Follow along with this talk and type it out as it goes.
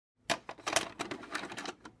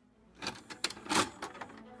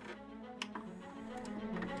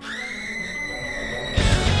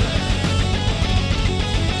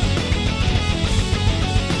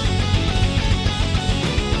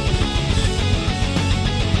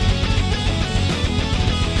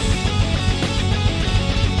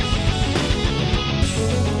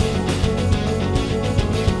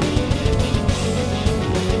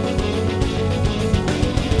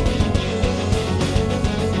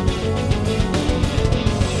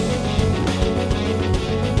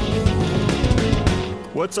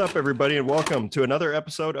What's up, everybody, and welcome to another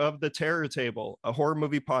episode of The Terror Table, a horror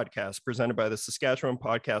movie podcast presented by the Saskatchewan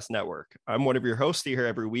Podcast Network. I'm one of your hosts here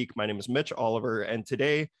every week. My name is Mitch Oliver, and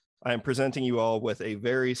today I am presenting you all with a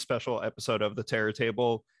very special episode of The Terror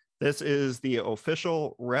Table. This is the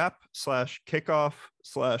official wrap / kickoff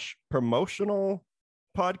 / promotional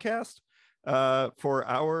podcast for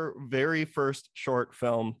our very first short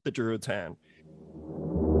film, The Druid's Hand.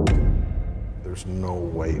 There's no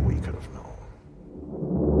way we could have known.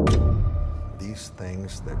 These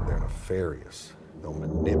things, they're nefarious. They'll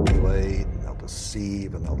manipulate, and they'll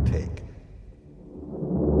deceive, and they'll take.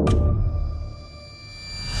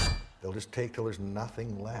 They'll just take till there's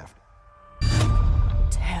nothing left.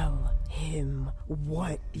 Tell him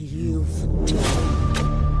what you've done.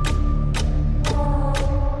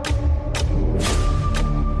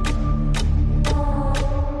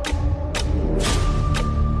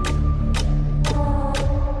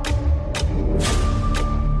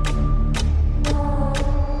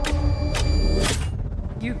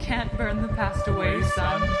 You can't burn the past away,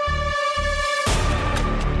 son.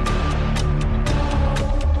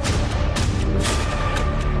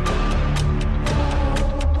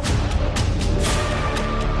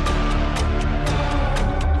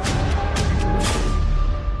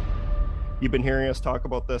 You've been hearing us talk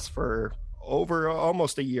about this for over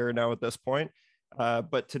almost a year now at this point.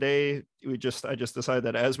 But today I just decided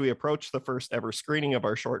that as we approach the first ever screening of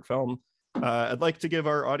our short film, I'd like to give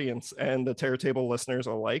our audience and the Terror Table listeners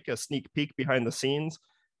alike a sneak peek behind the scenes.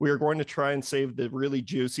 We are going to try and save the really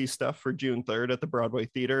juicy stuff for June 3rd at the Broadway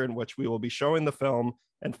Theater, in which we will be showing the film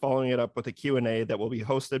and following it up with a Q&A that will be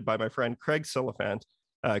hosted by my friend Craig Silliphant,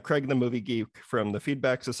 Craig the Movie Geek from the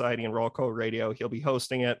Feedback Society and Rollco Radio. He'll be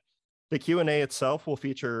hosting it. The Q&A itself will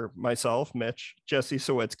feature myself, Mitch, Jesse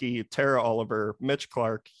Sawitsky, Tara Oliver, Mitch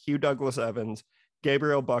Clark, Hugh Douglas Evans,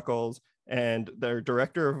 Gabriel Buckles, and their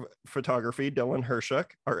director of photography, Dylan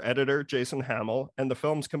Hershuk, our editor, Jason Hamill, and the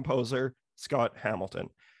film's composer, Scott Hamilton.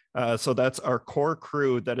 So that's our core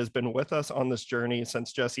crew that has been with us on this journey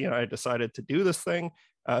since Jesse and I decided to do this thing,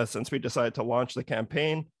 since we decided to launch the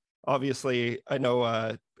campaign. Obviously, I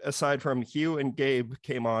know aside from Hugh and Gabe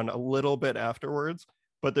came on a little bit afterwards,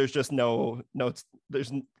 but there's just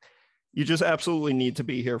you just absolutely need to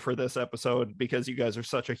be here for this episode because you guys are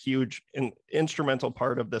such a huge instrumental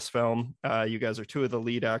part of this film. You guys are two of the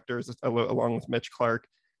lead actors along with Mitch Clark.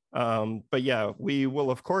 But yeah, we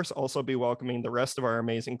will of course also be welcoming the rest of our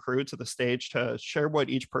amazing crew to the stage to share what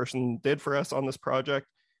each person did for us on this project.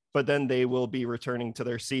 But then they will be returning to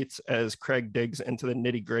their seats as Craig digs into the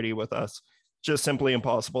nitty gritty with us. Just simply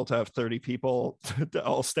impossible to have 30 people to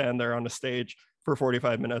all stand there on a stage for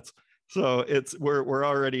 45 minutes. So we're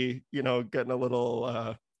already, getting a little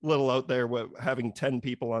out there with having 10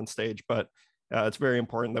 people on stage, but it's very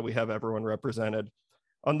important that we have everyone represented.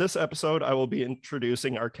 On this episode, I will be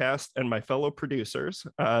introducing our cast and my fellow producers.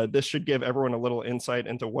 This should give everyone a little insight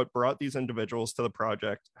into what brought these individuals to the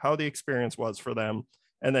project, how the experience was for them,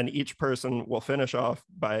 and then each person will finish off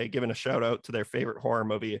by giving a shout out to their favorite horror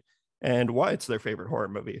movie and why it's their favorite horror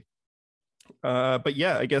movie. But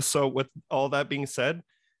yeah, I guess so with all that being said,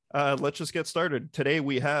 let's just get started. Today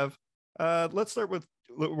we have, let's start with,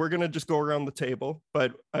 we're going to just go around the table,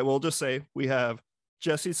 but I will just say we have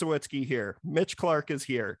Jesse Sawitsky here, Mitch Clark is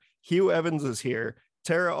here, Hugh Evans is here,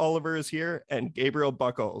 Tara Oliver is here, and Gabriel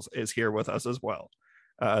Buckles is here with us as well.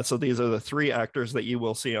 So these are the three actors that you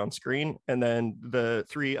will see on screen, and then the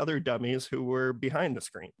three other dummies who were behind the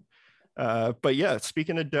screen. But yeah,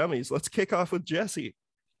 speaking of dummies, let's kick off with Jesse.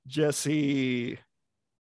 Jesse,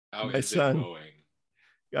 how my is son. it going?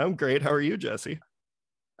 I'm great. How are you, Jesse?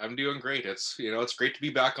 I'm doing great. It's great to be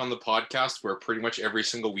back on the podcast where pretty much every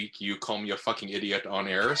single week you call me a fucking idiot on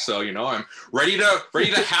air. So, I'm ready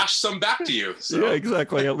to hash some back to you. So. Yeah,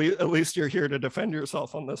 exactly. At least you're here to defend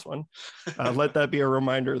yourself on this one. Let that be a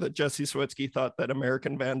reminder that Jesse Sawitsky thought that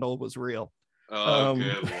American Vandal was real. Oh,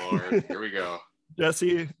 good Lord. Here we go.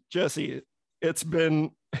 Jesse, it's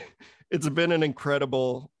been an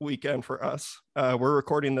incredible weekend for us. We're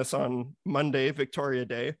recording this on Monday, Victoria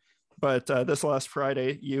Day, but this last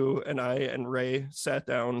Friday, you and I and Ray sat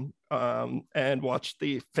down and watched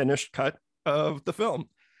the finished cut of the film.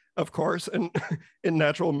 Of course, and in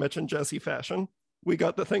natural Mitch and Jesse fashion, we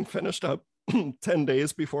got the thing finished up 10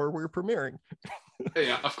 days before we were premiering.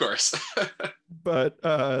 Yeah, of course. But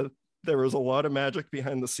there was a lot of magic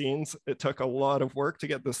behind the scenes. It took a lot of work to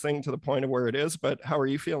get this thing to the point of where it is, but how are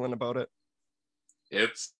you feeling about it?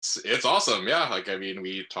 It's awesome. Yeah.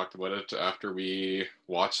 We talked about it after we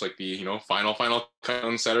watched the final cut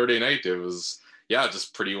on Saturday night. It was, yeah,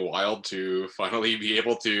 just pretty wild to finally be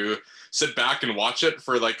able to sit back and watch it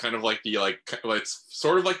for like kind of like the like it's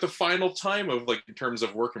sort of like the final time of like in terms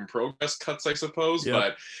of work in progress cuts, I suppose. Yep.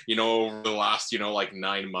 But you know, over the last, you know, like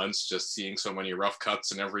 9 months, just seeing so many rough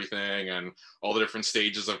cuts and everything, and all the different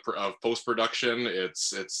stages of post production,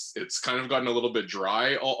 it's kind of gotten a little bit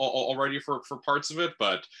dry already for parts of it.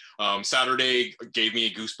 But Saturday gave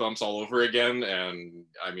me goosebumps all over again, and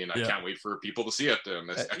I mean, I can't wait for people to see it,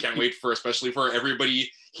 and I can't wait for, especially for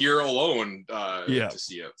everybody here alone to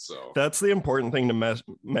see it. So that's the important thing to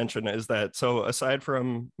mention, is that, so aside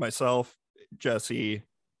from myself, Jesse,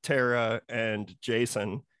 Tara, and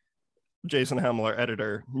Jason Hamill, our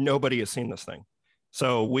editor, nobody has seen this thing.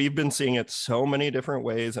 So we've been seeing it so many different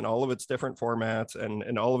ways and all of its different formats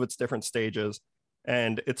and all of its different stages,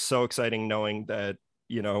 and it's so exciting knowing that,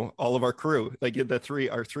 you know, all of our crew, like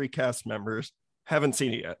our three cast members, haven't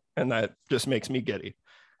seen it yet, and that just makes me giddy.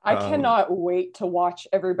 I cannot wait to watch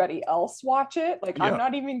everybody else watch it. Like, I'm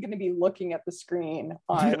not even going to be looking at the screen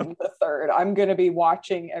on the 3rd. I'm going to be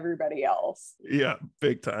watching everybody else. Yeah,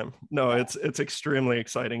 big time. No, it's extremely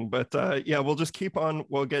exciting. But we'll just keep on.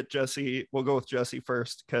 We'll get Jesse. We'll go with Jesse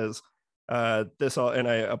first, because and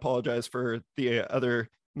I apologize for the other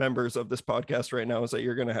members of this podcast right now, is that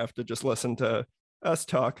you're going to have to just listen to us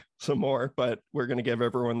talk some more, but we're going to give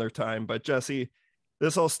everyone their time. But Jesse,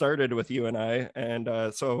 this all started with you and I, and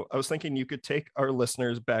so I was thinking you could take our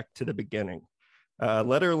listeners back to the beginning.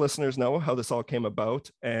 Let our listeners know how this all came about,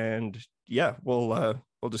 and we'll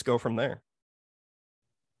just go from there.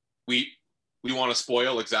 We want to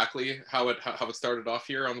spoil exactly how it started off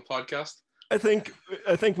here on the podcast. I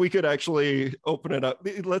think we could actually open it up.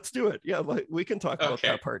 Let's do it. Yeah, we can talk about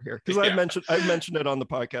that part here, because I've mentioned it on the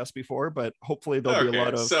podcast before, but hopefully there'll be a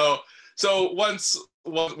lot of. So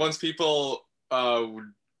once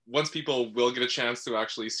people will get a chance to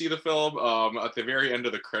actually see the film, at the very end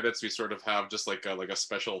of the credits, we sort of have just like a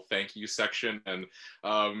special thank you section, and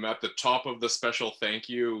at the top of the special thank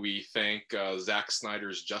you, we thank Zack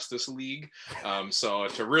Snyder's Justice League. So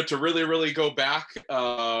to really go back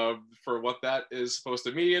for what that is supposed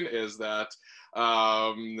to mean, is that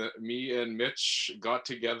me and Mitch got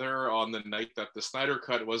together on the night that the Snyder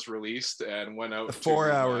Cut was released and went out the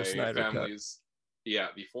 4-hour Snyder family's. Yeah,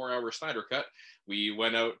 the 4-hour Snyder Cut. We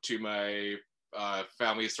went out to my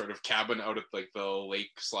family's sort of cabin out at like the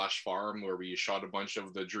lake/farm where we shot a bunch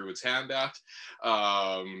of the Druid's Hand at.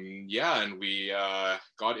 And we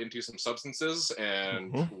got into some substances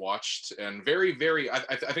and watched, and very, very, I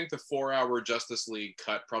think the 4-hour Justice League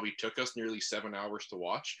cut probably took us nearly 7 hours to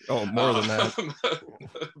watch. Oh, more than that.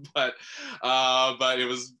 but it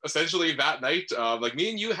was essentially that night, like me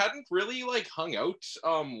and you hadn't really like hung out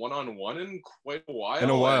one-on-one in quite a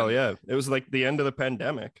while. Yeah. It was like the end of the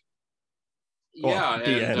pandemic. Yeah,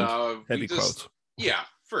 and heavy quotes. Yeah,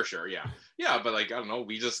 for sure. Yeah, but like, I don't know,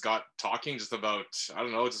 we just got talking just about, I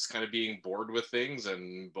don't know, just kind of being bored with things,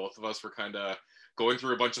 and both of us were kind of going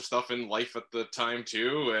through a bunch of stuff in life at the time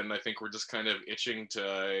too, and I think we're just kind of itching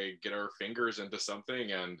to get our fingers into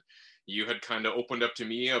something. And you had kind of opened up to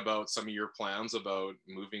me about some of your plans about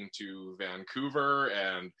moving to Vancouver,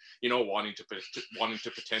 and, you know, wanting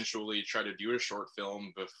to potentially try to do a short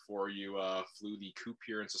film before you flew the coop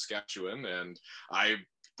here in Saskatchewan. And I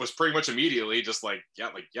was pretty much immediately just like, yeah,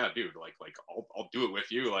 dude, like I'll do it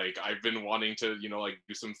with you. Like, I've been wanting to, you know, like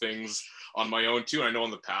do some things on my own too. I know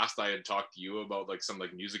in the past I had talked to you about like some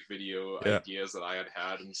like music video ideas that I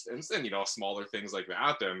had and you know, smaller things like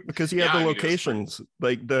that. And because you have the locations,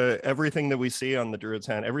 like everything that we see on the Druid's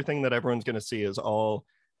Hand, everything that everyone's going to see is all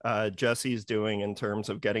Jesse's doing in terms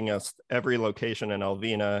of getting us every location in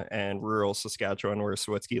Alvina and rural Saskatchewan, where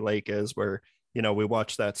Switzky Lake is, where, you know, we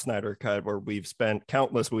watched that Snyder Cut, where we've spent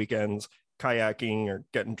countless weekends kayaking or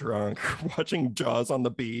getting drunk, watching Jaws on the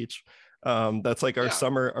beach. That's like our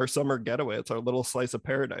summer getaway. It's our little slice of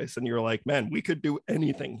paradise. And you're like, man, we could do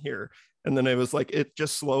anything here. And then it was like, it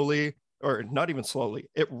just slowly, or not even slowly,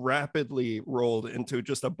 it rapidly rolled into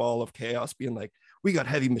just a ball of chaos, being like, we got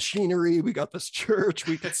heavy machinery, we got this church,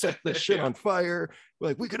 we could set this shit on fire.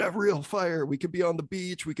 Like, we could have real fire, we could be on the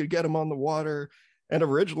beach, we could get them on the water. And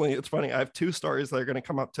originally, it's funny, I have 2 stories that are going to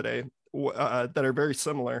come up today that are very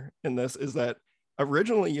similar in this, is that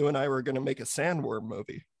originally you and I were going to make a sandworm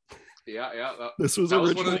movie. Yeah. This was one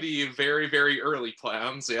of the very, very early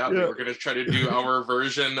plans. Yeah. We were going to try to do our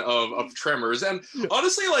version of Tremors. And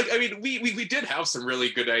honestly, like, I mean, we did have some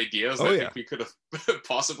really good ideas. I think we could have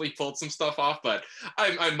possibly pulled some stuff off, but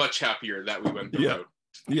I'm much happier that we went the route.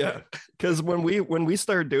 Yeah. Because when we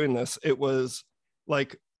started doing this, it was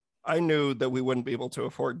like, I knew that we wouldn't be able to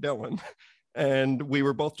afford Dylan. And we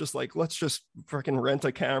were both just like, let's just freaking rent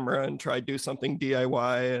a camera and try do something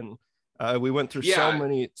DIY. And we went through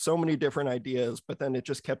so many different ideas, but then it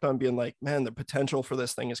just kept on being like, man, the potential for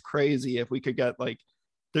this thing is crazy. If we could get like,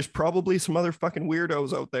 there's probably some other fucking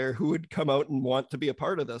weirdos out there who would come out and want to be a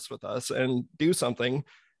part of this with us and do something.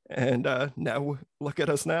 And now look at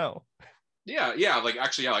us now. Yeah, like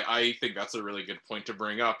actually, yeah, like I think that's a really good point to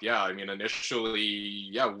bring up. Yeah, I mean, initially,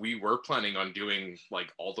 yeah, we were planning on doing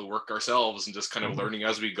like all the work ourselves and just kind of learning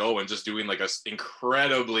as we go and just doing like a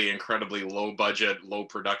incredibly low budget, low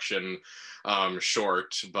production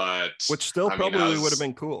short, but which still probably would have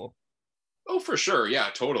been cool. Oh, for sure, yeah,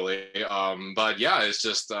 totally. But yeah, it's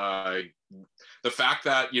just the fact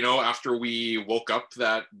that, you know, after we woke up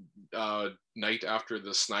that night after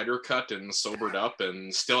the Snyder cut and sobered up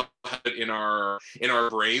and still had it in our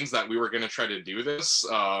brains that we were going to try to do this,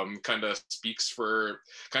 kind of speaks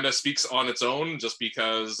on its own, just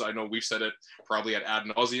because I know we've said it probably ad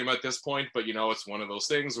nauseum at this point, but you know, it's one of those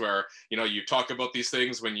things where, you know, you talk about these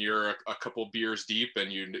things when you're a couple beers deep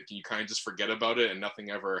and you kind of just forget about it and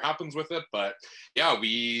nothing ever happens with it. But yeah,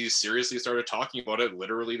 we seriously started talking about it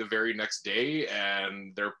literally the very next day,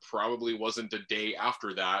 and there probably wasn't a day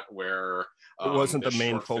after that where it wasn't the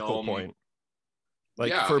main focal point.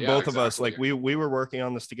 Like for both of us, like we were working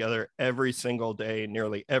on this together every single day,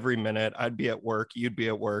 nearly every minute. I'd be at work, you'd be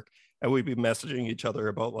at work, and we'd be messaging each other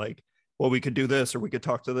about like, well, we could do this or we could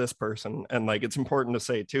talk to this person. And like, it's important to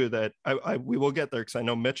say too that we will get there, because I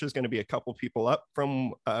know Mitch is going to be a couple people up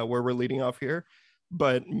from where we're leading off here.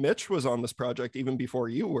 But Mitch was on this project even before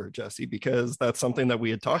you were, Jesse, because that's something that we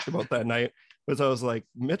had talked about that night. Was I was like,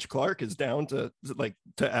 Mitch Clark is down to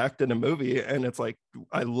act in a movie, and it's like,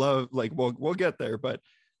 I love, like, we'll get there, but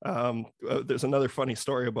there's another funny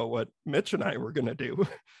story about what Mitch and I were gonna do.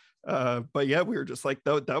 But yeah, we were just like,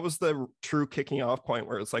 that was the true kicking off point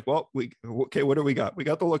where it's like, well, okay, what do we got? We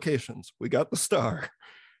got the locations, we got the star.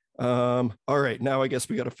 All right, now I guess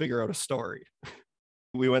we got to figure out a story.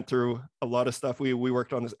 We went through a lot of stuff. We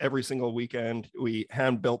worked on this every single weekend. We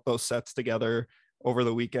hand built those sets together over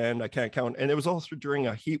the weekend. I can't count. And it was also during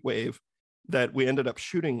a heat wave that we ended up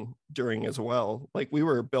shooting during as well. Like we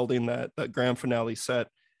were building that grand finale set,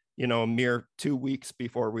 you know, a mere 2 weeks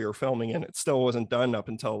before we were filming, and it still wasn't done up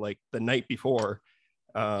until like the night before.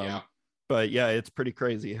 But yeah, it's pretty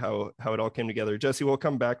crazy how it all came together. Jesse, we'll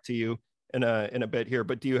come back to you in a bit here,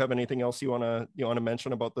 but do you have anything else you want to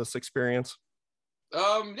mention about this experience?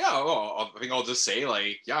 Yeah, well, I think I'll just say,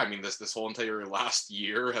 like, yeah, I mean, this whole entire last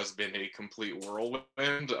year has been a complete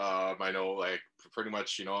whirlwind. I know, like, pretty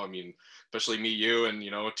much, you know, I mean, especially me, you, and,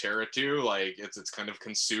 you know, Tara too, like, it's kind of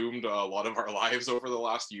consumed a lot of our lives over the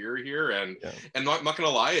last year here, and not gonna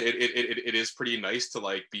lie, it is pretty nice to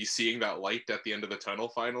like be seeing that light at the end of the tunnel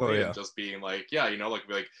finally, and just being like, yeah, you know, like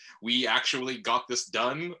we actually got this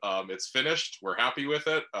done. It's finished, we're happy with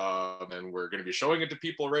it, and we're going to be showing it to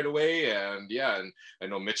people right away. And yeah, and I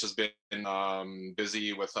know Mitch has been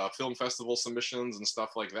busy with film festival submissions and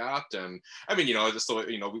stuff like that, and I mean, you know, just so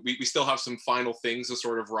you know, we still have some final things to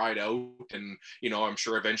sort of ride out, and you know, I'm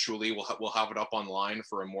sure eventually we'll have it up online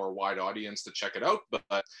for a more wide audience to check it out,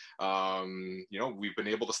 but you know, we've been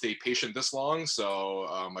able to stay patient this long, so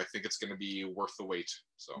I think it's going to be worth the wait.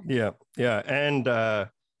 So yeah,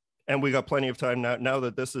 and we got plenty of time now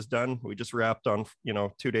that this is done. We just wrapped on, you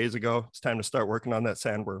know, 2 days ago. It's time to start working on that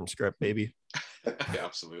Sandworm script, baby. Yeah,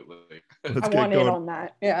 absolutely. I want in on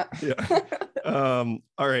that. Yeah.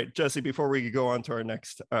 All right, Jesse, before we go on to our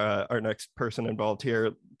next person involved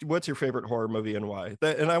here, what's your favorite horror movie and why?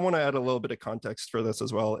 And I want to add a little bit of context for this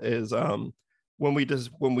as well, is when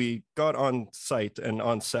we got on site and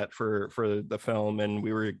on set for the film, and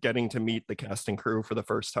we were getting to meet the cast and crew for the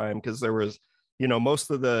first time, because there was, you know, most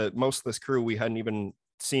of this crew we hadn't even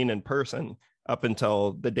seen in person up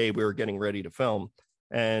until the day we were getting ready to film.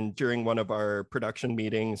 And during one of our production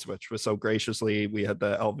meetings, which was so graciously, we had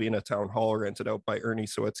the Alvena Town Hall rented out by Ernie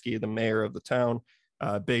Sawicki, the mayor of the town.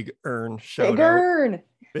 Big Ern, shout out.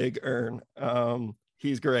 Big Ern.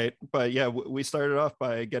 He's great. But yeah, we started off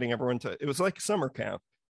by getting everyone it was like summer camp,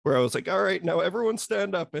 where I was like, all right, now everyone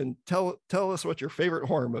stand up and tell us what your favorite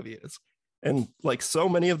horror movie is. And like so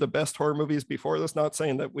many of the best horror movies before this, not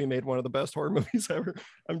saying that we made one of the best horror movies ever,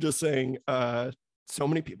 I'm just saying so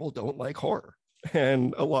many people don't like horror.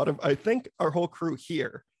 And I think our whole crew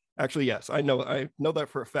here, actually, yes, I know that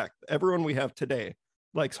for a fact. Everyone we have today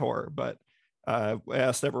likes horror, but I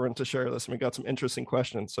asked everyone to share this, and we got some interesting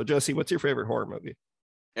questions. So Jesse, what's your favorite horror movie?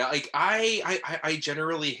 Yeah, like I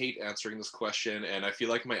generally hate answering this question, and I feel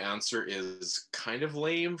like my answer is kind of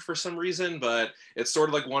lame for some reason, but it's sort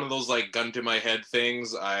of like one of those like gun to my head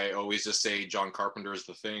things. I always just say John Carpenter is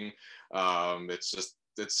The Thing. It's just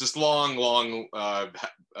it's just long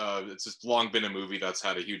been a movie that's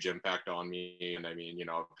had a huge impact on me, and I mean,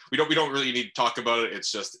 we don't really need to talk about it. It's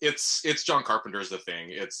just it's John Carpenter's The Thing.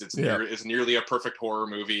 It's nearly a perfect horror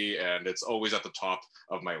movie, and it's always at the top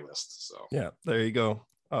of my list. So Yeah, there you go.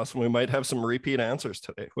 Awesome. We might have some repeat answers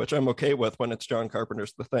today, which I'm okay with when it's John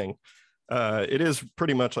Carpenter's The Thing. It is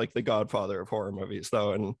pretty much like the godfather of horror movies,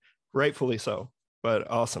 though, and rightfully so. But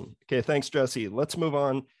awesome. Okay, thanks, Jesse. Let's move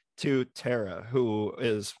on to Tara, who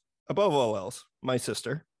is, above all else, my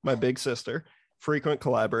sister, my big sister, frequent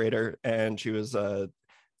collaborator, and she was the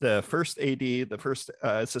first AD, the first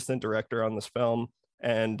assistant director on this film,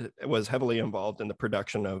 and was heavily involved in the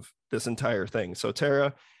production of this entire thing. So,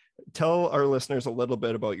 Tara, tell our listeners a little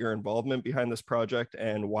bit about your involvement behind this project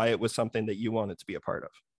and why it was something that you wanted to be a part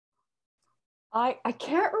of. I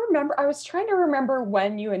can't remember. I was trying to remember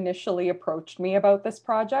when you initially approached me about this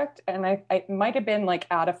project, and I might have been like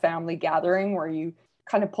at a family gathering where you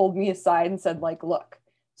kind of pulled me aside and said like, look,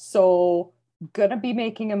 so gonna be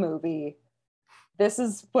making a movie. This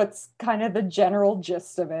is what's kind of the general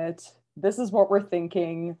gist of it. This is what we're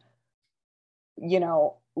thinking.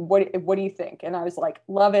 What do you think? And I was like,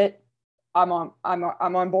 love it. I'm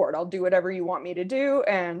on board. I'll do whatever you want me to do.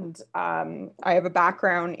 And I have a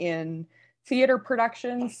background in theater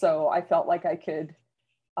production, so I felt like I could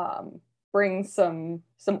bring some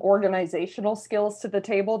organizational skills to the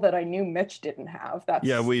table that I knew Mitch didn't have.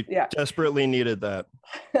 We desperately needed that.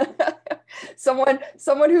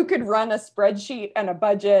 someone who could run a spreadsheet and a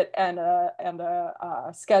budget and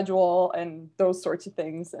a schedule and those sorts of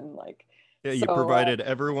things, and like. Yeah, you provided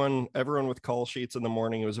everyone with call sheets in the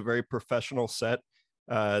morning. It was a very professional set.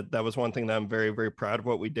 That was one thing that I'm very, very proud of.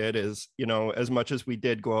 What we did is, as much as we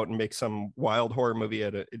did go out and make some wild horror movie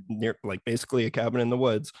at basically a cabin in the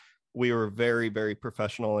woods, we were very, very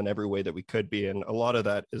professional in every way that we could be. And a lot of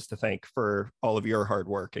that is to thank for all of your hard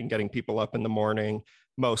work and getting people up in the morning.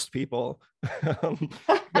 Most people,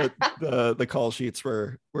 but the call sheets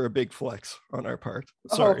were a big flex on our part.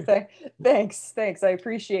 Sorry. Oh, thanks. I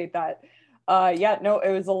appreciate that.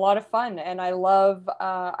 It was a lot of fun, and I love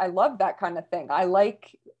that kind of thing. I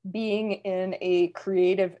like being in a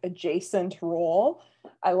creative adjacent role.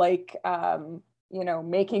 I like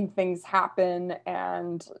making things happen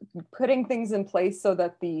and putting things in place so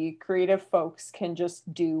that the creative folks can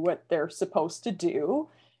just do what they're supposed to do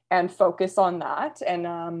and focus on that. And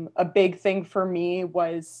a big thing for me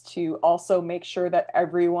was to also make sure that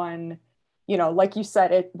everyone, like you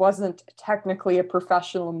said, it wasn't technically a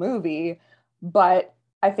professional movie, but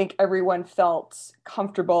I think everyone felt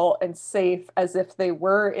comfortable and safe as if they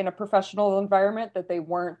were in a professional environment, that they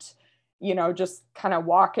weren't, just kind of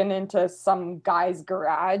walking into some guy's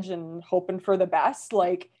garage and hoping for the best.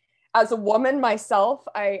 Like, as a woman myself,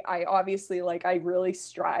 I obviously, like, I really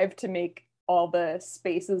strive to make all the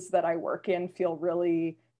spaces that I work in feel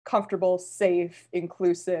really comfortable, safe,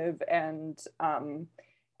 inclusive, and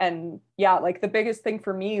like the biggest thing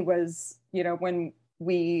for me was, when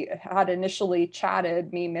we had initially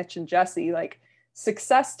chatted, me, Mitch, and Jesse, like,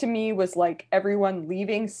 success to me was like everyone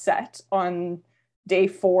leaving set on day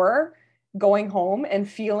 4, going home and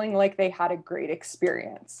feeling like they had a great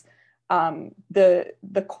experience.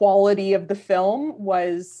 The quality of the film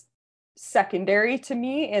was secondary to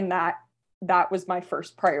me, in that was my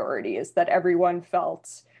first priority, is that everyone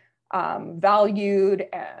felt valued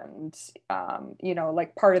and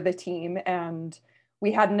like part of the team. And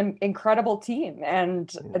we had an incredible team,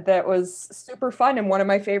 and that was super fun. And one of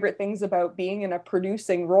my favorite things about being in a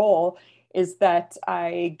producing role is that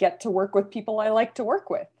I get to work with people I like to work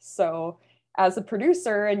with. So as a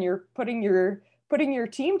producer, and you're putting your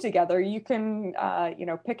team together, you can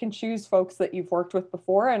pick and choose folks that you've worked with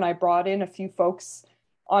before. And I brought in a few folks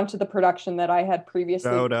onto the production that I had previously.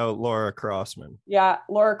 Shout out Laura Crossman. Yeah,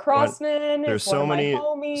 Laura Crossman. There's so many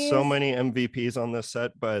MVPs on this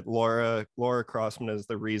set, but Laura Crossman is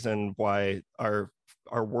the reason why our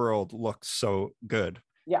world looks so good.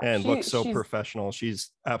 Yeah, and looks so professional.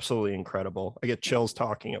 She's absolutely incredible. I get chills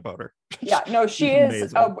talking about her. Yeah, no, she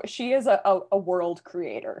is a world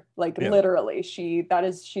creator. Like, literally, she's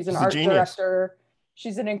an art director.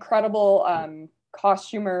 She's an incredible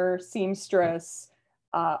costumer, seamstress,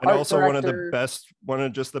 And art also director. one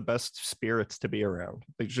of just the best spirits to be around.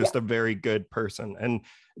 Like just a very good person. And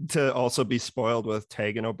to also be spoiled with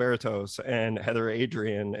Tegan Obertos and Heather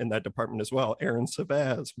Adrian in that department as well. Aaron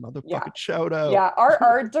Savaz, motherfucking shout out. Yeah, our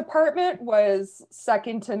art department was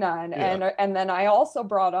second to none. Yeah. And then I also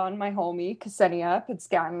brought on my homie Ksenia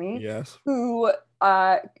Pitscanley, Yes. who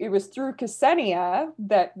it was through Ksenia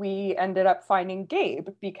that we ended up finding Gabe,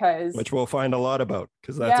 because Which we'll find a lot about,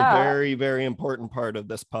 because that's a very, very important part of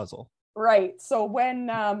this puzzle. Right. So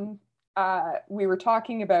when we were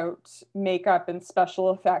talking about makeup and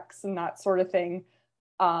special effects and that sort of thing.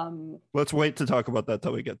 Let's wait to talk about that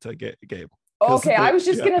till we get to Gabe. Okay, I was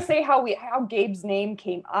just gonna say how Gabe's name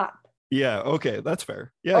came up. Yeah, okay, that's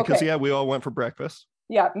fair. Yeah, because Okay. we all went for breakfast.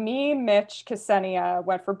 Yeah, me, Mitch, Ksenia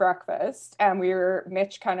went for breakfast, and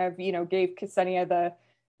Mitch kind of, gave Ksenia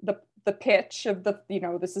the pitch of the,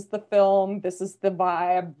 this is the film, this is the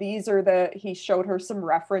vibe, he showed her some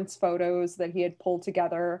reference photos that he had pulled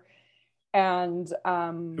together. And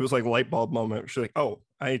it was like light bulb moment. She's like, oh,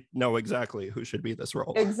 I know exactly who should be this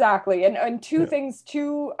role. Exactly. And two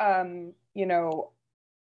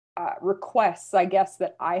requests, I guess,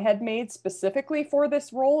 that I had made specifically for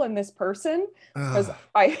this role and this person, because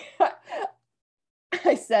I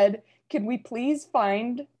said, can we please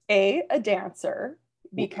find a dancer?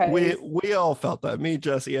 Because we all felt that. Me,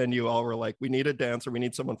 Jesse, and you all were like, we need a dancer, we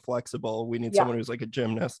need someone flexible, we need someone who's like a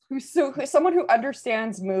gymnast, who's someone who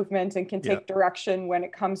understands movement and can take direction when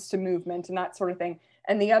it comes to movement and that sort of thing.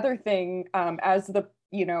 And the other thing, as the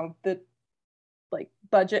like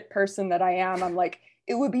budget person that I am, I'm like,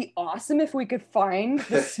 it would be awesome if we could find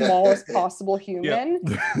the smallest possible human,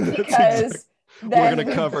 because then we're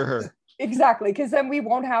gonna cover her. Exactly, because then we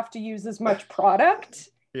won't have to use as much product.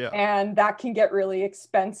 Yeah. And that can get really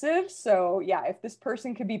expensive. So yeah, if this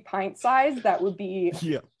person could be pint sized, that would be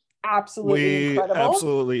absolutely incredible. We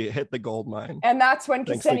absolutely hit the gold mine. And that's when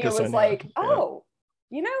Ksenia was like, oh,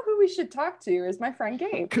 you know who we should talk to is my friend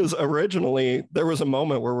Gabe. Because originally there was a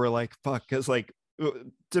moment where we're like, fuck, because like,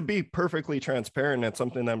 to be perfectly transparent, it's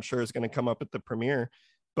something that I'm sure is going to come up at the premiere.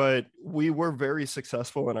 But we were very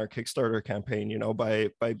successful in our Kickstarter campaign,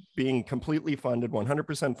 by being completely funded,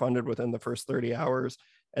 100% funded within the first 30 hours,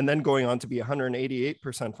 and then going on to be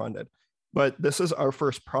 188% funded. But this is our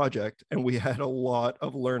first project, and we had a lot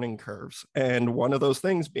of learning curves. And one of those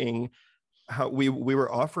things being how we were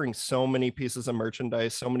offering so many pieces of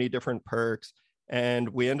merchandise, so many different perks, and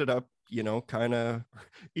we ended up, kind of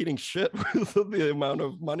eating shit with the amount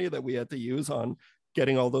of money that we had to use on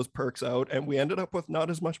getting all those perks out. And we ended up with not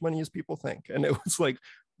as much money as people think. And it was like,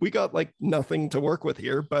 we got like nothing to work with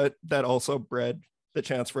here, but that also bred the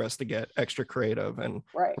chance for us to get extra creative. And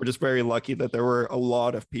we're just very lucky that there were a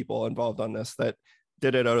lot of people involved on this that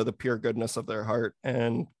did it out of the pure goodness of their heart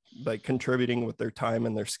and like contributing with their time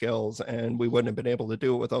and their skills. And we wouldn't have been able to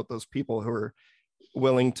do it without those people who are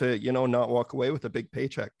willing to, not walk away with a big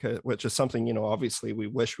paycheck, which is something, obviously we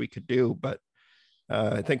wish we could do, but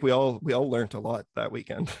I think we all learned a lot that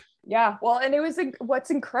weekend. Yeah, well, and it was what's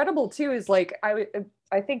incredible too is like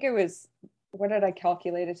I think it was, what did I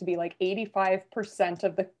calculate it to be, like 85%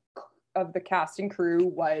 of the cast and crew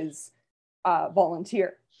was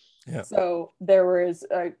volunteer. Yeah. So there was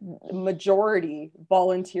a majority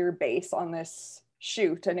volunteer base on this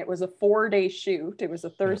shoot, and it was a 4-day shoot. It was a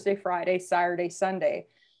Thursday, Friday, Saturday, Sunday.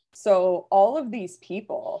 So all of these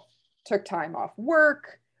people took time off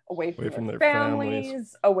work, away from their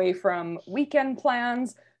families, away from weekend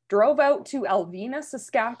plans, drove out to Alvina,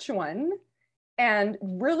 Saskatchewan, and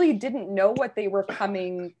really didn't know what they were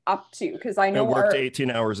coming up to. Because I know worked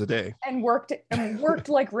 18 hours a day and worked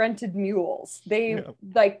like rented mules.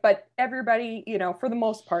 But everybody, for the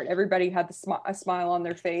most part, everybody had a smile on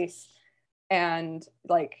their face, and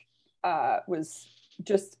was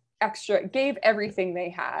just extra, gave everything they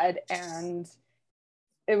had, and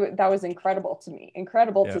that was incredible to me,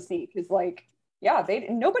 to see, because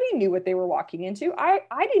nobody knew what they were walking into. I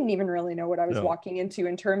didn't even really know what I was walking into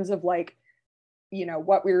in terms of what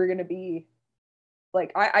we were going to be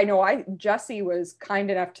like. I know Jesse was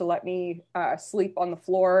kind enough to let me sleep on the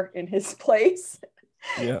floor in his place.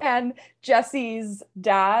 Yeah. And Jesse's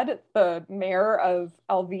dad, the mayor of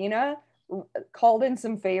Alvina, called in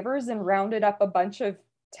some favors and rounded up a bunch of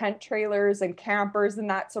tent trailers and campers and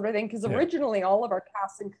that sort of thing, because originally all of our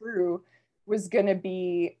cast and crew was going to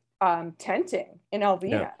be tenting in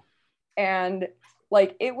Alvina, and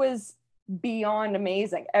it was beyond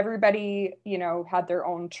amazing. Everybody had their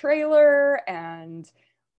own trailer, and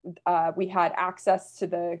we had access to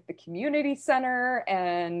the community center,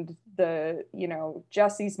 and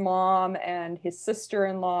Jesse's mom and his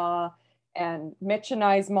sister-in-law And Mitch and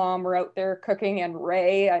I's mom were out there cooking, and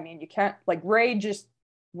Ray, I mean, you can't, like, Ray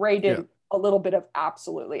did a little bit of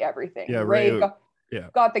absolutely everything. Yeah, Ray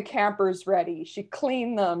got the campers ready. She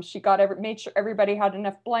cleaned them. She made sure everybody had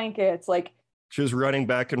enough blankets. Like, she was running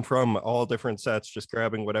back and from all different sets, just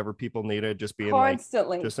grabbing whatever people needed, just being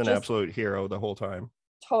constantly, like just an absolute hero the whole time.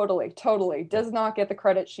 Totally does not get the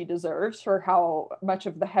credit she deserves for how much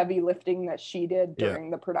of the heavy lifting that she did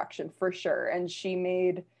during the production, for sure. And she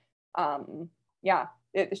made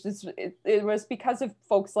it was because of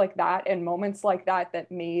folks like that and moments like that that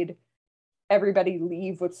made everybody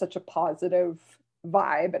leave with such a positive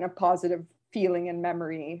vibe and a positive feeling and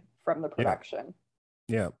memory from the production.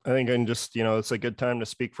 Yeah, I think, and just, it's a good time to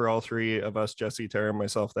speak for all three of us, Jesse, Tara, and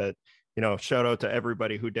myself, that, shout out to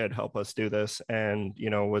everybody who did help us do this and,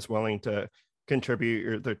 was willing to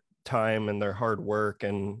contribute their time and their hard work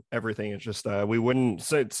and everything. It's just,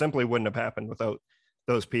 it simply wouldn't have happened without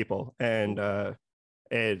those people. And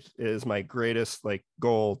it is my greatest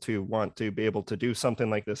goal to want to be able to do something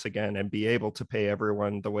like this again and be able to pay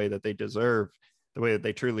everyone the way that they deserve, the way that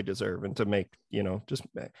they truly deserve, and to make, just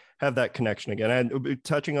have that connection again. And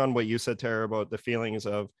touching on what you said, Tara, about the feelings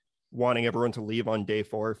of wanting everyone to leave on day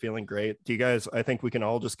 4 feeling great. Do you guys, I think we can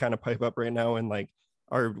all just kind of pipe up right now and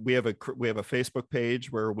we have a Facebook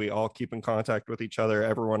page where we all keep in contact with each other,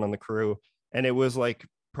 everyone on the crew. And it was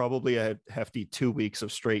probably a hefty 2 weeks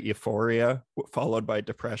of straight euphoria followed by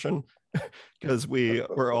depression because we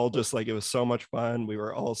were all just it was so much fun. We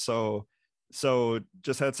were all so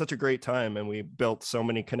just had such a great time, and we built so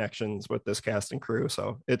many connections with this cast and crew.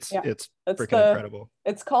 So it's freaking incredible.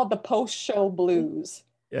 It's called the post-show blues.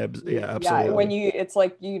 Yeah, absolutely. Yeah, when it's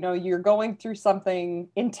you're going through something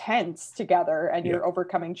intense together, and you're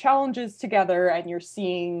overcoming challenges together, and you're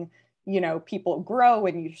seeing, people grow,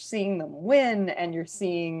 and you're seeing them win, and you're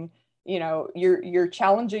seeing, you're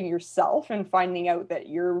challenging yourself and finding out that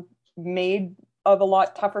you're made of a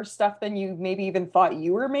lot tougher stuff than you maybe even thought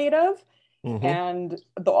you were made of. Mm-hmm. And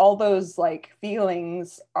all those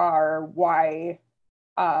feelings are why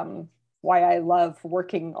I love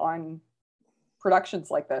working on productions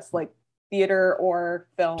like this, like theater or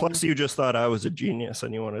film. Plus, you just thought I was a genius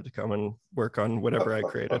and you wanted to come and work on whatever I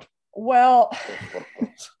created. Well,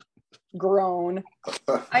 grown.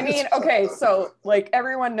 I mean, okay, so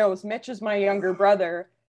everyone knows Mitch is my younger brother,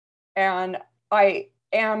 and I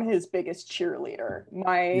am his biggest cheerleader.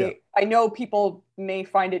 I know people may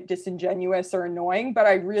find it disingenuous or annoying, but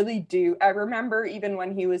I really do. I remember even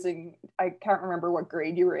when he was in, I can't remember what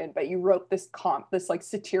grade you were in, but you wrote this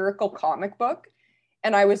satirical comic book,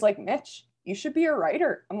 and I was like, Mitch, you should be a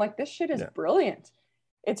writer. I'm like, this shit is brilliant.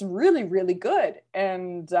 It's really, really good.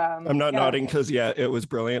 And I'm not nodding because it was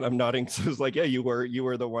brilliant. I'm nodding because it was you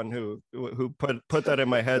were the one who put that in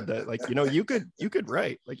my head that you could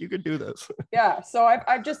write, you could do this. Yeah. So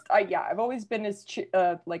I've always been his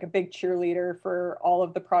a big cheerleader for all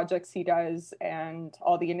of the projects he does and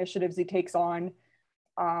all the initiatives he takes on,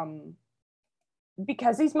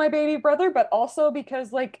 because he's my baby brother, but also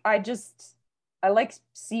because I like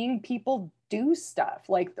seeing people do stuff.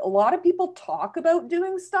 A lot of people talk about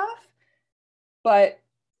doing stuff, but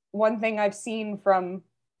one thing I've seen from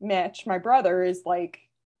Mitch, my brother, is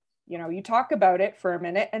you talk about it for a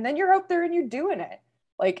minute and then you're out there and you're doing it.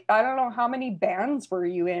 I don't know how many bands were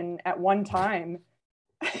you in at one time.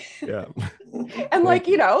 Yeah. And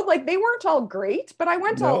they weren't all great, but I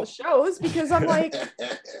went to all the shows because I'm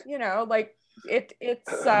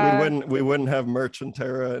we wouldn't have merch, and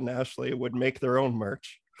Tara and Ashley would make their own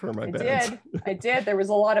merch for my bands. I did. There was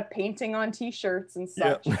a lot of painting on t-shirts and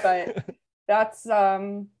such, but that's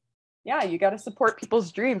you got to support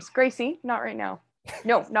people's dreams. Gracie, not right now.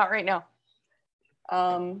 No, not right now.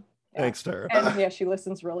 Thanks, Tara. And she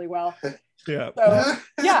listens really well. Yeah. So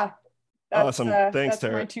awesome. Thanks,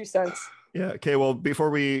 Tara. My 2 cents. Yeah. Okay. Well, before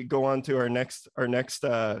we go on to our next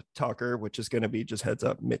talker, which is going to be, just heads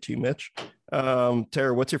up, Mitch.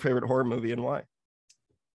 Tara, what's your favorite horror movie and why?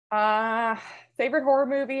 Favorite horror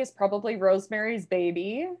movie is probably Rosemary's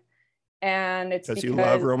Baby, and it's because you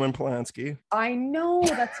love Roman Polanski. I know,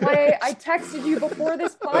 that's why I texted you before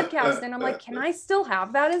this podcast, and I'm like, can I still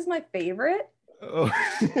have that as my favorite? Oh.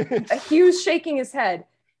 He was shaking his head.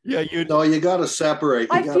 Yeah, you got to separate.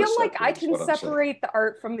 I feel like I can separate the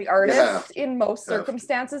art from the artist in most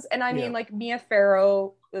circumstances, and I mean, Mia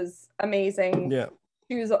Farrow was amazing. Yeah.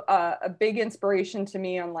 She was a big inspiration to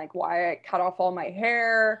me on why I cut off all my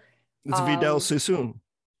hair. It's Vidal Sassoon.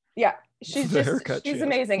 Yeah, she's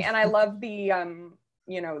amazing, and I love the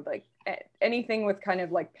anything with kind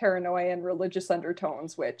of paranoia and religious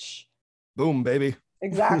undertones, which boom, baby.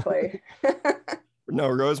 Exactly. No,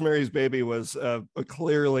 Rosemary's Baby was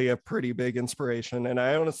clearly a pretty big inspiration, and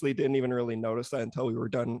I honestly didn't even really notice that until we were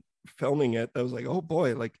done filming it. I was like, oh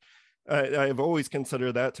boy, like I've always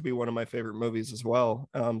considered that to be one of my favorite movies as well,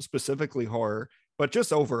 specifically horror, but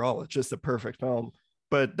just overall, it's just a perfect film.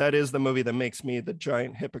 But that is the movie that makes me the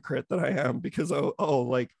giant hypocrite that I am, because I'll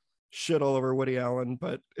like shit all over Woody Allen,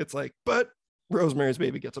 but it's like, but Rosemary's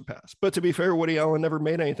Baby gets a pass. But to be fair, Woody Allen never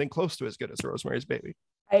made anything close to as good as Rosemary's Baby.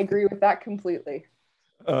 I agree with that completely.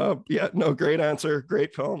 Yeah, no, great answer.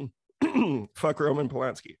 Great film. Fuck Roman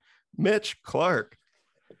Polanski. Mitch Clark,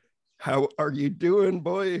 how are you doing,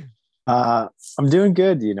 boy? I'm doing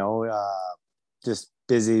good, just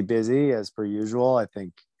busy as per usual. I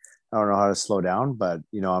think I don't know how to slow down, but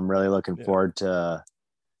I'm really looking forward to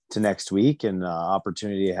next week and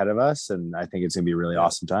opportunity ahead of us. And I think it's gonna be a really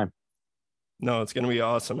awesome time. No, it's gonna be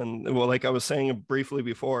awesome. And well, like I was saying briefly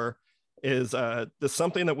before, is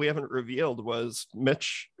something that we haven't revealed was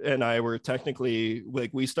Mitch and I were technically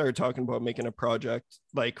like, we started talking about making a project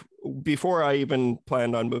like before I even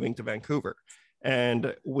planned on moving to Vancouver,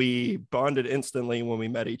 and we bonded instantly when we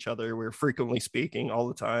met each other. We were frequently speaking all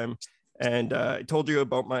the time, and I told you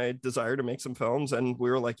about my desire to make some films, and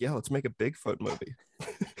we were like, yeah, let's make a Bigfoot movie.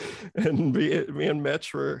 And me and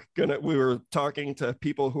Mitch we were talking to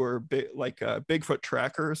people who are Bigfoot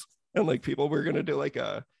trackers, and like people were gonna do like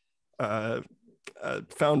a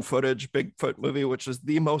found footage Bigfoot movie, which is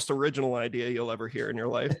the most original idea you'll ever hear in your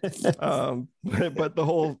life. But the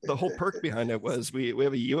whole perk behind it was we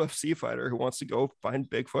have a UFC fighter who wants to go find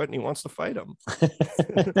Bigfoot, and he wants to fight him.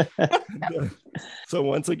 So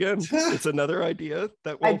once again, it's another idea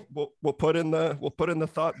that we'll put in the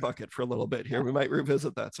thought bucket for a little bit here. We might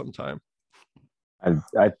revisit that sometime.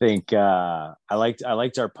 I think I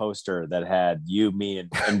liked our poster that had you, me,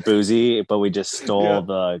 and Boozy, but we just stole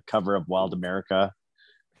the cover of Wild America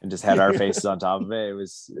and just had our faces on top of it. It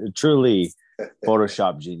was truly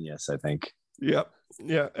Photoshop genius, I think. Yep.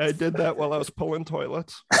 Yeah, I did that while I was pulling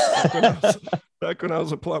toilets. Back when I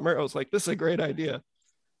was a plumber, I was like, this is a great idea.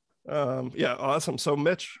 Yeah, awesome. So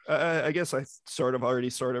Mitch, I guess I sort of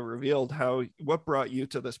revealed what brought you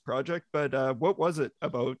to this project, but what was it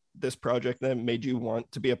about this project that made you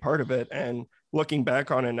want to be a part of it? And looking back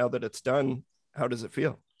on it now that it's done, how does it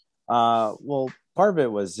feel? Well, part of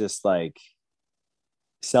it was just like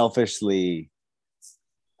selfishly,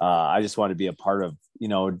 I just wanted to be a part of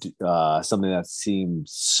something that seemed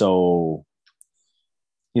so,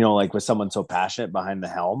 like with someone so passionate behind the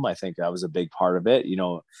helm. I think that was a big part of it.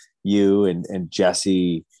 You and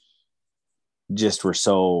Jesse just were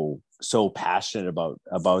so passionate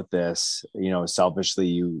about this.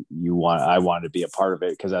 Selfishly, I wanted to be a part of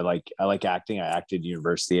it because I like acting. I acted at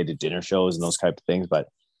university. I did dinner shows and those type of things. But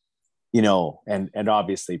and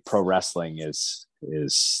obviously, pro wrestling is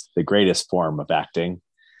the greatest form of acting.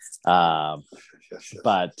 But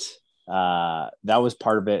that was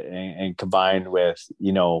part of it, and combined with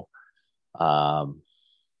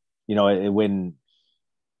when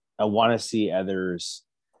I want to see others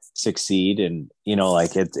succeed, and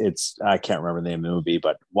it's I can't remember the name of the movie,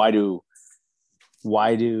 but why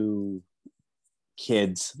do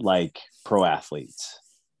kids like pro athletes?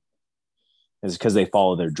 Is because they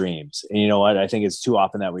follow their dreams. And you know what? I think it's too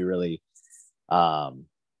often that we really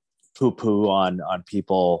poo-poo on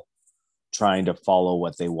people trying to follow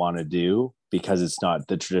what they want to do because it's not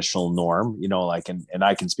the traditional norm, and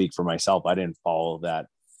I can speak for myself. I didn't follow that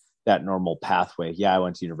normal pathway. Yeah, I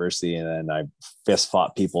went to university and then I fist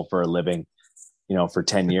fought people for a living, for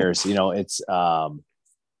 10 years. It's I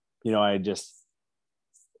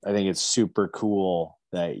think it's super cool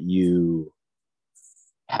that you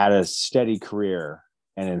had a steady career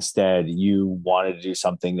and instead you wanted to do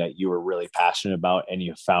something that you were really passionate about and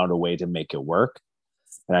you found a way to make it work.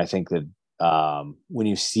 And I think that when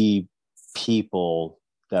you see people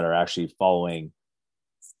that are actually following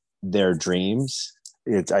their dreams,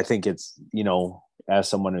 I think it's as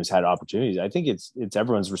someone who's had opportunities, I think it's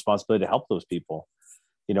everyone's responsibility to help those people.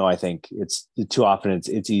 I think it's too often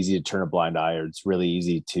it's easy to turn a blind eye, or it's really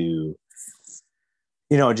easy to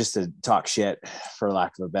just to talk shit, for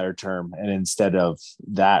lack of a better term. And instead of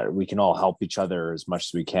that, we can all help each other as much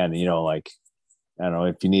as we can. I don't know,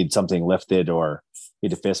 if you need something lifted or you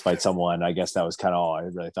need to fist fight someone, I guess that was kind of all I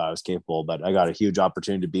really thought I was capable. But I got a huge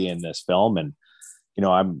opportunity to be in this film, and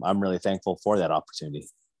I'm really thankful for that opportunity.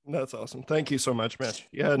 That's awesome. Thank you so much, Mitch.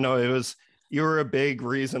 Yeah, no, you were a big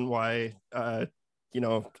reason why. One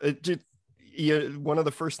of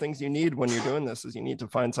the first things you need when you're doing this is you need to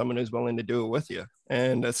find someone who's willing to do it with you,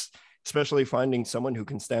 and especially finding someone who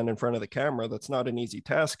can stand in front of the camera. That's not an easy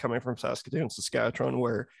task coming from Saskatoon, Saskatchewan,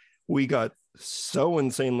 where we got so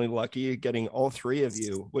insanely lucky getting all three of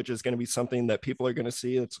you, which is going to be something that people are going to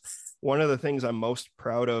see. It's one of the things I'm most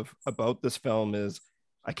proud of about this film is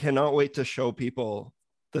I cannot wait to show people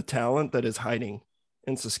the talent that is hiding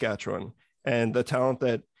in Saskatchewan and the talent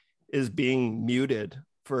that is being muted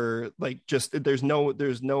for like just there's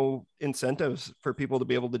no incentives for people to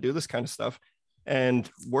be able to do this kind of stuff. And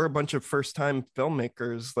we're a bunch of first time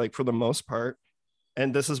filmmakers, like for the most part.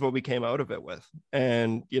 And this is what we came out of it with.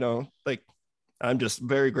 And, you know, like, I'm just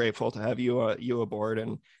very grateful to have you aboard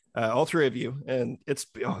and all three of you. And it's,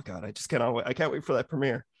 oh God, I just cannot wait. I can't wait for that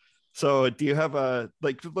premiere. So do you have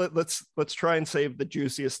let's try and save the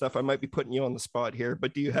juiciest stuff. I might be putting you on the spot here,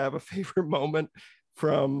 but do you have a favorite moment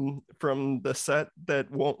from the set that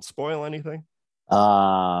won't spoil anything?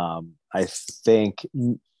 I think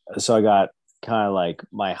so. I got kind of like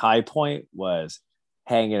my high point was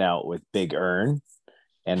hanging out with Big Ern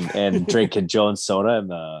and drinking Jones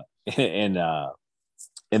soda in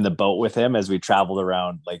the boat with him as we traveled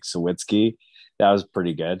around Lake Sawitsky. That was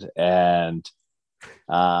pretty good. And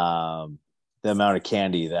the amount of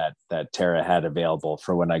candy that Tara had available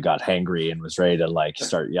for when I got hangry and was ready to like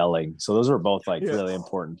start yelling. So those were both like really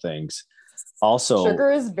important things. Also,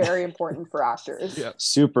 sugar is very important for actors. Yeah,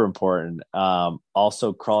 super important.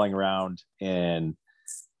 Also crawling around in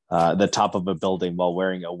the top of a building while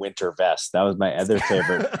wearing a winter vest. That was my other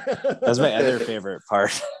favorite. That was my other favorite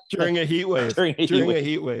part. During a heat wave. During a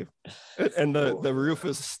heat wave. And the roof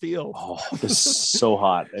is steel. Oh, it was so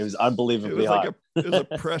hot. It was unbelievably hot. It was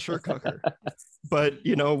a pressure cooker. But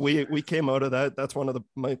you know, we came out of that. That's one of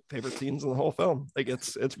my favorite scenes in the whole film. Like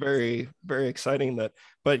it's very, very exciting that,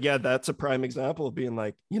 but yeah, that's a prime example of being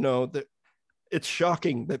like, you know, that it's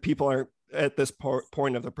shocking that people aren't at this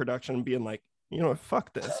point of the production being like, you know,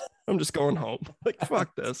 fuck this. I'm just going home. Like,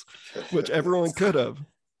 fuck this, which everyone could have,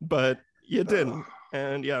 but you didn't.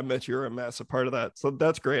 And yeah, Mitch, you're a massive part of that. So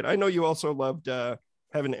that's great. I know you also loved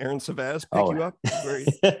having Aaron Savaz pick you up.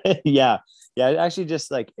 Yeah. Actually, just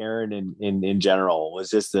like Aaron in general was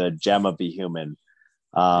just a gem of a human.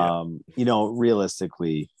 You know,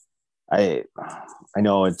 realistically, I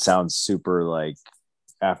know it sounds super like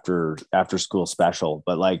after school special,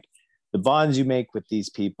 but like the bonds you make with these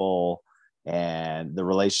people and the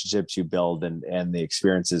relationships you build and the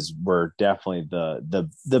experiences were definitely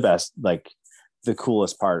the best, like the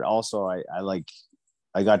coolest part. Also,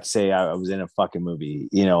 I got to say I was in a fucking movie.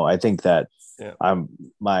 You know, I think that I'm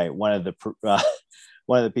one of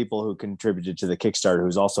the people who contributed to the Kickstarter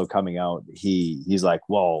who's also coming out. He's like,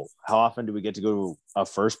 whoa, how often do we get to go to a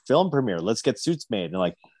first film premiere? Let's get suits made. And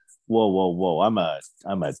like, whoa, I'm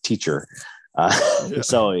a teacher.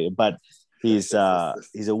 So, but he's a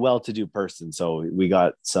well-to-do person, so we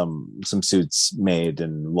got some suits made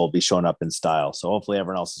and we'll be showing up in style, so hopefully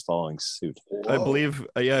everyone else is following suit. I believe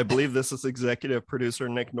this is executive producer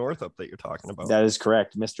Nick Northup that you're talking about. That is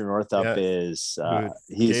correct. Mr. Northup is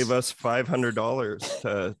he gave us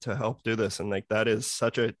 $500 to help do this, and like that is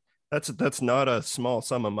that's not a small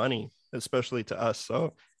sum of money, especially to us,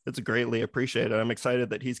 so it's greatly appreciated. I'm excited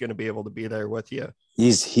that he's going to be able to be there with you.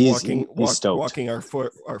 He's stoked. Walking our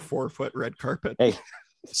 4-foot red carpet. Hey,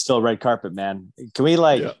 still red carpet, man. Can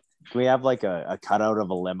we have like a cutout of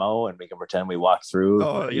a limo and we can pretend we walk through?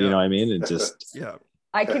 Oh, yeah. You know what I mean? And just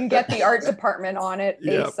I can get the art department on it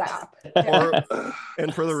ASAP.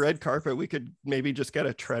 And for the red carpet, we could maybe just get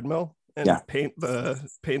a treadmill and paint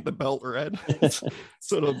the belt red,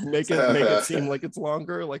 so it'll make it seem like it's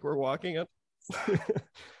longer, like we're walking it.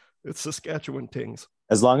 It's Saskatchewan things.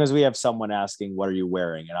 As long as we have someone asking, what are you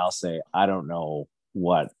wearing? And I'll say, I don't know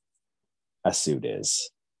what a suit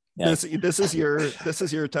is. Yeah. This is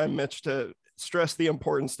your time, Mitch, to stress the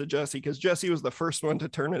importance to Jesse, because Jesse was the first one to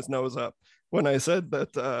turn his nose up when I said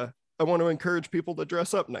that I want to encourage people to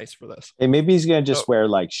dress up nice for this. Hey, maybe he's going to just wear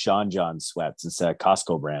like Sean John sweats instead of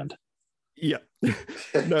Costco brand. Yeah.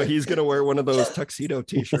 No, he's going to wear one of those tuxedo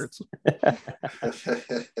t-shirts.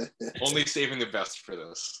 Only saving the best for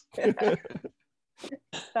this.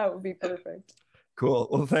 That would be perfect. Cool.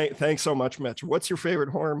 Well, thanks so much, Mitch. What's your favorite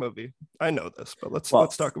horror movie? I know this, but let's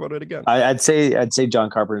talk about it again. I'd say John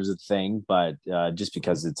Carpenter's a thing, but just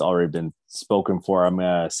because it's already been spoken for, I'm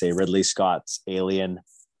going to say Ridley Scott's Alien.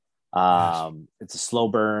 It's a slow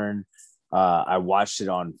burn. I watched it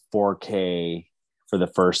on 4K for the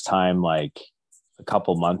first time like a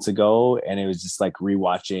couple months ago, and it was just like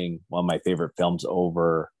rewatching one of my favorite films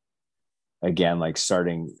over again, like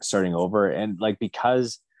starting over. And like,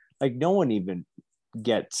 because like no one even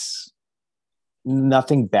gets,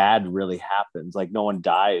 nothing bad really happens, like no one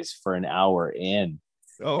dies for an hour in,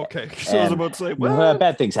 Oh, okay. So I was about to say,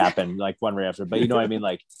 bad things happen like one right after, but you know what I mean?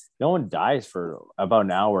 Like no one dies for about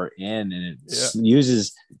an hour in, and it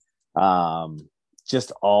uses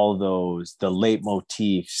just all the late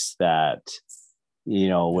motifs that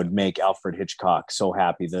would make Alfred Hitchcock so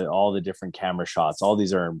happy. All the different camera shots, all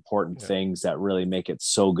these are important things that really make it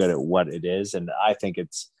so good at what it is. And I think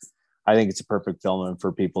it's a perfect film. And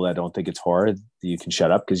for people that don't think it's horror, you can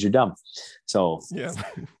shut up because you're dumb. So yeah.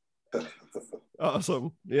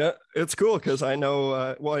 Awesome. Yeah, it's cool because I know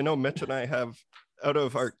I know Mitch and I have, out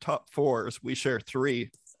of our top 4s, we share three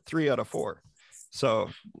out of 4. So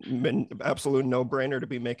absolute no-brainer to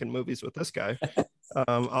be making movies with this guy.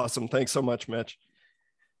 Awesome. Thanks so much, Mitch.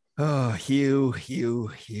 Oh, Hugh,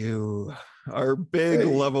 our big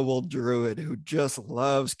lovable druid who just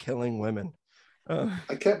loves killing women.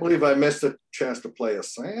 I can't believe I missed a chance to play a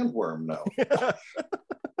sandworm now.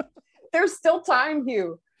 There's still time,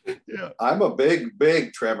 Hugh. Yeah, I'm a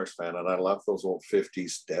big Tremors fan, and I love those old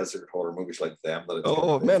 50s desert horror movies like them.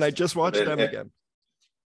 Oh man, I just watched them again.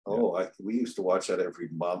 Oh, we used to watch that every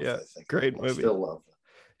month. Yeah, I think. Great movie. Still love it.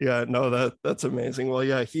 Yeah, no, that's amazing. Well,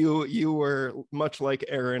 yeah, Hugh, you were much like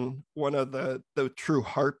Aaron, one of the true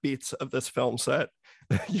heartbeats of this film set.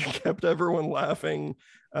 You kept everyone laughing.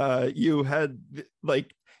 You had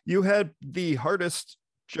the hardest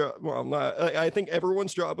job. Well, I think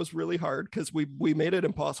everyone's job was really hard because we made it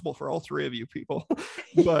impossible for all 3 of you people.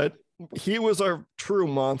 But he was our true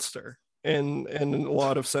monster in a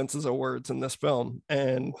lot of senses of words in this film.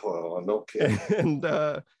 And no kidding.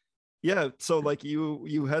 And yeah, so like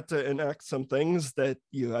you had to enact some things that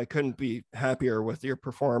I couldn't be happier with your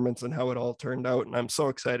performance and how it all turned out, and I'm so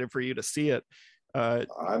excited for you to see it.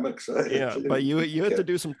 I'm excited. Yeah, but you had to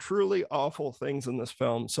do some truly awful things in this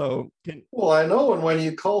film. So well, I know. And when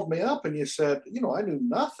you called me up and you said, I knew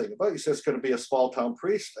nothing about you, said it's going to be a small town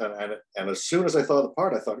priest, and as soon as I thought of the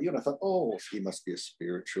part, I thought, oh, he must be a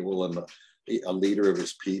spiritual and a leader of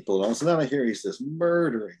his people. And so then I hear he's this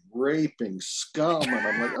murdering, raping scum, and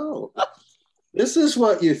I'm like, oh. This is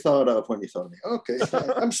what you thought of when you thought of me. Okay,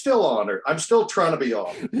 I'm still honored. I'm still trying to be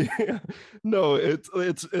honored. Yeah. No, it's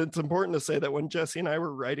important to say that when Jesse and I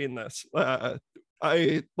were writing this, I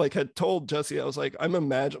had told Jesse, I was like,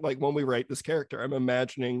 when we write this character, I'm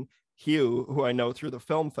imagining Hugh, who I know through the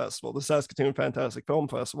film festival, the Saskatoon Fantastic Film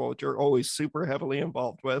Festival, which you're always super heavily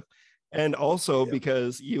involved with, and also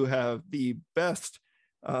because you have the best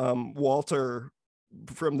Walter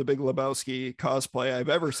from the Big Lebowski cosplay I've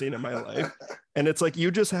ever seen in my life. And it's like, you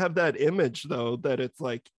just have that image though, that it's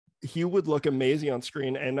like he would look amazing on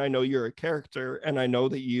screen. And I know you're a character, and I know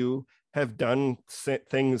that you have done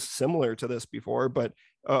things similar to this before, but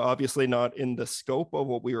obviously not in the scope of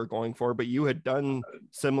what we were going for, but you had done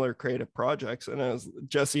similar creative projects. And as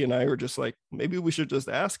Jesse and I were just like, maybe we should just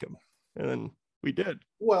ask him. And then we did.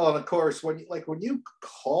 Well, and of course, when you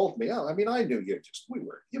called me out, I mean, I knew we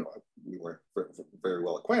weren't very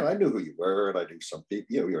well acquainted. I knew who you were, and I knew some people.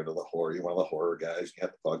 You're into the horror. You're one of the horror guys. You had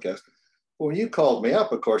the podcast. But when you called me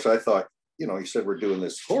up, of course, I thought, you said we're doing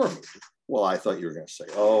this horror movie. Well, I thought you were going to say,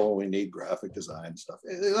 oh, we need graphic design stuff.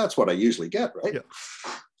 That's what I usually get, right? Yeah.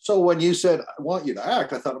 So when you said, I want you to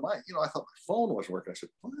act, I thought, I thought my phone wasn't working. I said,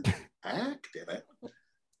 what? Act in it?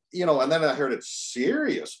 And then I heard it's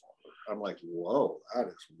serious. I'm like, whoa, that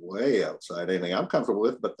is way outside anything I'm comfortable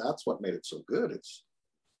with, but that's what made it so good.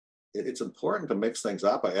 It's important to mix things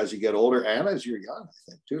up as you get older and as you're young, I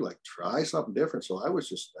think too, like try something different. So I was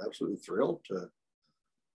just absolutely thrilled to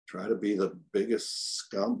try to be the biggest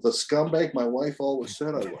the scumbag my wife always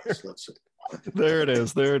said I was. Let's see. There it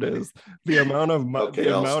is. The amount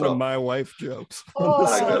of my wife jokes.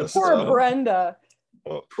 Oh, poor Brenda.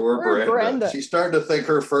 Oh, poor Brenda. She's starting to think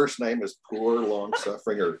her first name is poor,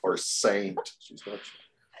 long-suffering, or saint. She's not.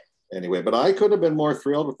 Anyway, but I couldn't have been more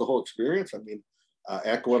thrilled with the whole experience. I mean,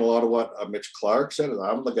 echoing a lot of what Mitch Clark said,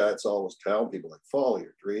 I'm the guy that's always telling people, like, follow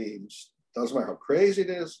your dreams. Doesn't matter how crazy it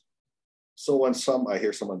is. So when I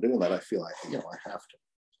hear someone doing that, I feel like, I have to.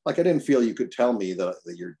 Like, I didn't feel you could tell me that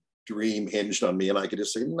your dream hinged on me, and I could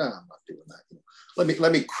just say, no, I'm not doing that.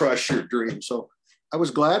 Let me crush your dream. So I was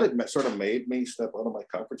glad it sort of made me step out of my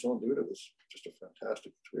comfort zone and do it. It was just a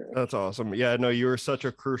fantastic experience. That's awesome. Yeah, no, you were such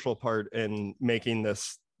a crucial part in making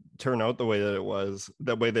this turn out the way that it was,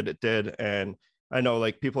 the way that it did. And I know,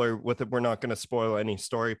 like, people are with it. We're not going to spoil any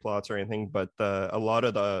story plots or anything, but a lot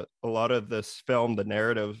of this film, the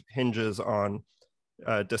narrative hinges on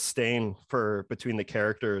disdain between the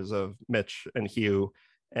characters of Mitch and Hugh,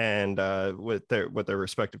 and with their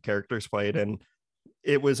respective characters played. And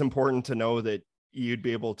it was important to know that you'd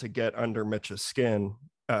be able to get under Mitch's skin.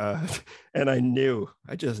 And I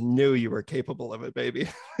just knew you were capable of it, baby.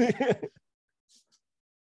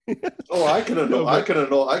 Oh, I can annoy. No, I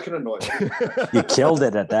but- can annoy. You killed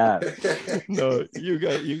it at that. No,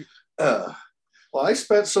 you. Well, I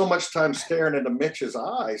spent so much time staring into Mitch's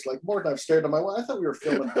eyes, like more than I've stared at my wife. I thought we were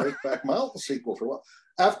filming Breakback Mountain sequel for a while.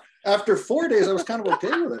 After 4 days, I was kind of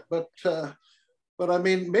okay with it, but I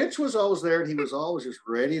mean, Mitch was always there, and he was always just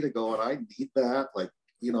ready to go, and I need that, like,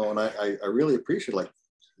 you know, and I really appreciate, like,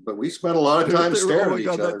 but we spent a lot of time staring Oh my at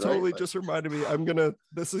god, each other. that totally right? just reminded me.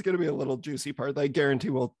 This is gonna be a little juicy part that I guarantee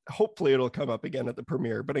will, hopefully it'll come up again at the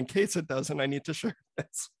premiere, but in case it doesn't, I need to share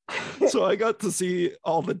this. So I got to see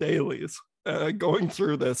all the dailies going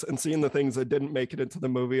through this and seeing the things that didn't make it into the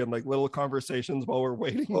movie, and like little conversations while we're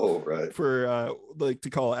waiting Oh, right. for like to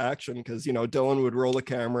call action, because you know Dylan would roll the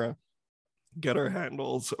camera, get our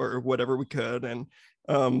handles or whatever we could, and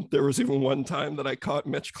there was even one time that I caught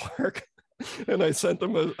Mitch Clark and I sent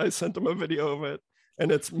him a video of it,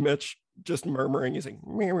 and it's Mitch just murmuring. He's like,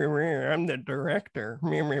 I'm the director.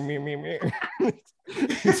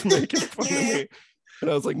 He's making fun of me, and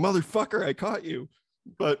I was like, motherfucker, I caught you.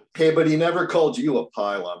 But Hey, but he never called you a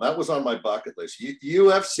pylon. That was on my bucket list.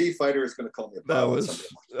 UFC fighter is going to call me a that pylon. was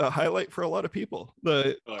a highlight for a lot of people.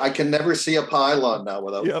 I can never see a pylon now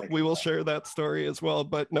without. Yeah, thinking we will about it. share that story as well.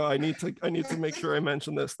 But no, I need to make sure I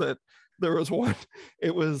mention this, that there was one.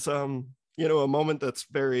 It was you know, a moment that's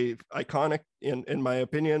very iconic in my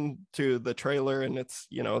opinion to the trailer, and it's,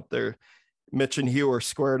 you know, they're Mitch and Hugh are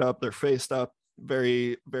squared up, they're faced up,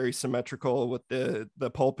 very very symmetrical with the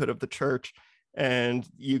pulpit of the church, and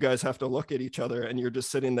you guys have to look at each other, and you're just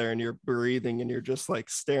sitting there and you're breathing and you're just like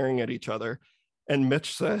staring at each other. And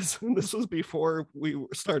Mitch says, and this was before we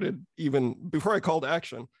started, even before I called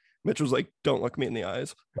action, Mitch was like, don't look me in the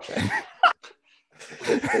eyes.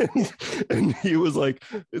 and he was like,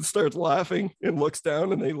 it starts laughing and looks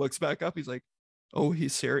down, and then he looks back up. He's like, oh,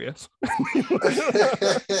 he's serious.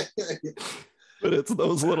 But it's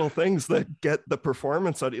those little things that get the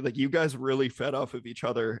performance out of you. Like, you guys really fed off of each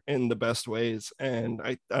other in the best ways. And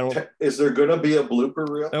I don't. Is there going to be a blooper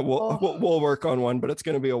reel? We'll work on one, but it's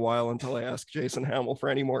going to be a while until I ask Jason Hamill for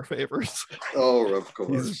any more favors. Oh, of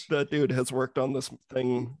course. That dude has worked on this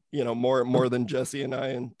thing, you know, more than Jesse and I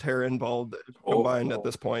and Tara involved combined at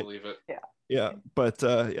this point. Believe it. Yeah, but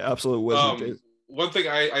absolute wisdom. Jason. One thing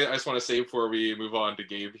I just want to say before we move on to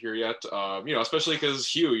Gabe here yet, you know, especially because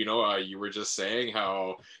Hugh, you know, you were just saying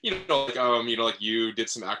how, you know, like you did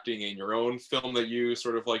some acting in your own film that you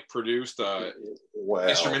sort of like produced, Well,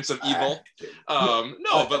 Instruments of Evil.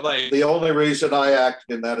 No, but like the only reason I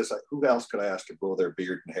acted in that is like, who else could I ask to grow their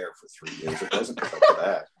beard and hair for 3 years? It doesn't come up to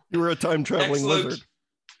that. You were a time traveling lizard.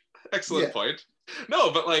 Excellent Yeah. point.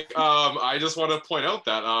 No, but like, I just want to point out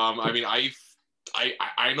that, I mean,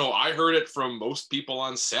 I know I heard it from most people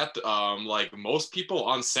on set. Like most people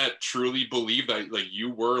on set truly believe that like you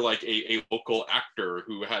were like a local actor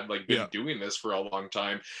who had like been doing this for a long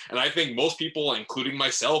time. And I think most people, including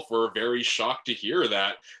myself, were very shocked to hear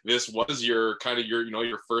that this was your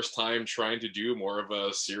first time trying to do more of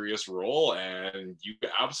a serious role, and you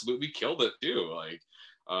absolutely killed it too. Like,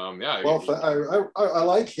 yeah. Well, I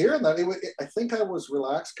like hearing that. I think I was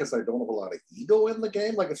relaxed because I don't have a lot of ego in the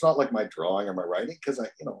game. Like, it's not like my drawing or my writing, because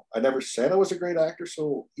I never said I was a great actor.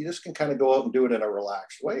 So you just can kind of go out and do it in a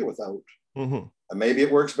relaxed way without, and maybe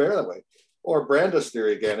it works better that way. Or Brenda's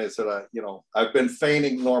theory again is that I've been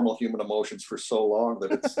feigning normal human emotions for so long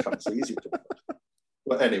that it comes easy to me.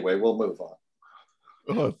 But anyway, we'll move on.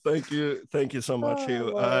 Oh, thank you so much,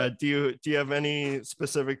 Hugh. Do you have any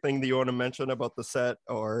specific thing that you want to mention about the set,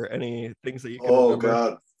 or any things that you can remember?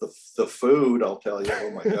 God, the food, I'll tell you. Oh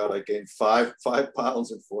my God, I gained 5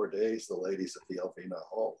 pounds in 4 days. The ladies at the Alvina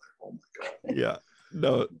Hall. Oh my God. Yeah.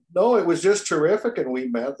 No, it was just terrific. And we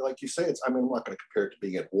met, like you say, I'm not going to compare it to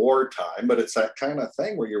being at wartime, but it's that kind of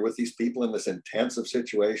thing where you're with these people in this intensive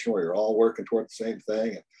situation where you're all working toward the same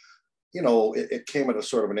thing. And it came at a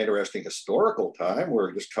sort of an interesting historical time.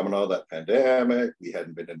 We're just coming out of that pandemic. We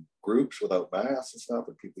hadn't been in groups without masks and stuff,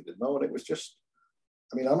 and people didn't know. And it was just,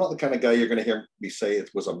 I'm not the kind of guy you're going to hear me say it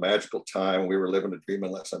was a magical time. We were living a dream,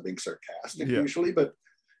 unless I'm being sarcastic usually. But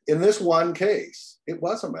in this one case, it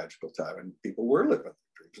was a magical time, and people were living their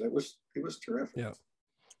dreams. And it was terrific. Yeah.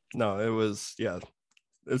 No, it was,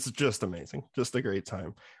 it's just amazing. Just a great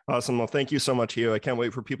time. Awesome. Well, thank you so much, Hugh. I can't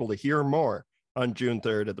wait for people to hear more on June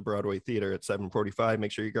 3rd at the Broadway Theater at 7:45.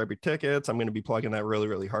 Make sure you grab your tickets. I'm going to be plugging that really,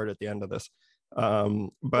 really hard at the end of this. But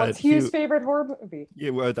what's Hugh's favorite horror movie?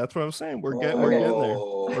 Yeah, well, that's what I was saying. We're getting there.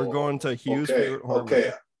 We're going to Hugh's favorite horror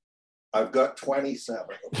movie. I've got 27.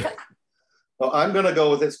 Okay. Well, I'm going to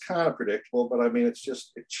go with, it's kind of predictable, but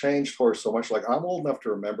it changed horror so much. Like, I'm old enough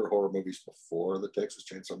to remember horror movies before the Texas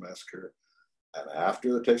Chainsaw Massacre and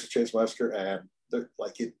after the Texas Chainsaw Massacre, and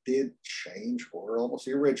like it did change horror almost.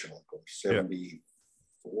 The original, of course,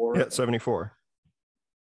 74. Yeah, 74.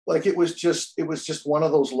 Like it was just one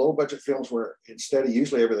of those low budget films where instead of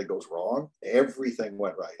usually everything goes wrong, everything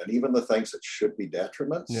went right, and even the things that should be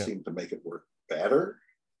detriments seemed to make it work better.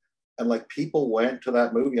 And like people went to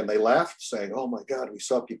that movie and they left saying, "Oh my God, we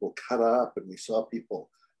saw people cut up and we saw people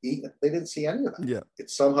eat." They didn't see any of that. Yeah, it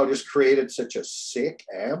somehow just created such a sick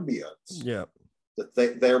ambience. Yeah,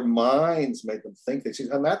 that their minds made them think they see,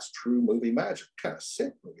 and that's true movie magic. Kind of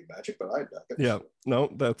sick movie magic, but I dug it. Yeah, no,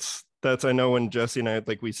 that's I know when Jesse and I,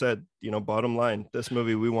 like we said, bottom line, this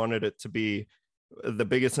movie, we wanted it to be the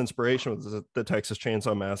biggest inspiration was the Texas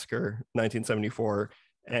Chainsaw Massacre, 1974.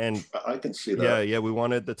 And I can see that. Yeah, we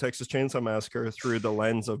wanted the Texas Chainsaw Massacre through the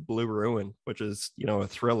lens of Blue Ruin, which is, a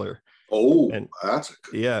thriller. Oh, and that's a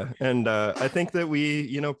good and I think that we,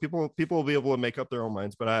 people will be able to make up their own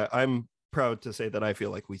minds, but I'm proud to say that I feel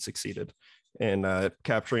like we succeeded in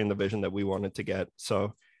capturing the vision that we wanted to get.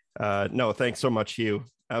 So no, thanks so much, Hugh.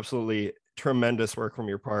 Absolutely tremendous work from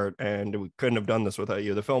your part, and we couldn't have done this without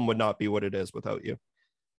you. The film would not be what it is without you.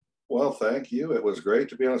 Well, thank you. It was great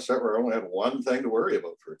to be on a set where I only had one thing to worry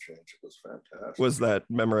about for a change. It was fantastic. Was that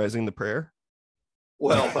memorizing the prayer?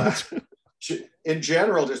 Well, that's in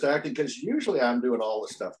general, just acting, because usually I'm doing all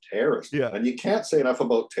the stuff Tara's doing. And you can't say enough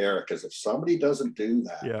about Tara, because if somebody doesn't do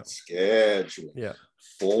that, schedule,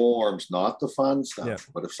 forms, not the fun stuff,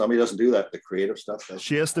 but if somebody doesn't do that, the creative stuff doesn't.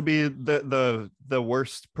 She has to be the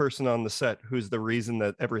worst person on the set, who's the reason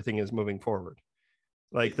that everything is moving forward.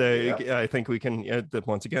 Like I think we can,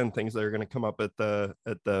 once again, things that are going to come up at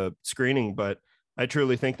the screening, but I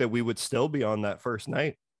truly think that we would still be on that first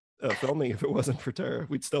night of filming if it wasn't for Tara.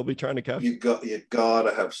 We'd still be trying to capture. You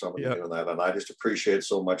gotta have somebody doing that, and I just appreciate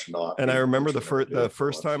so much not. And I remember the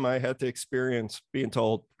first time I had to experience being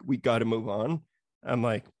told we got to move on. I'm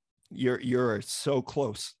like, you're so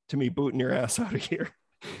close to me booting your ass out of here.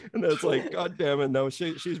 And it's like, God damn it, no,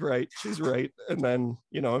 she's right. And then,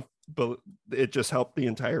 but it just helped the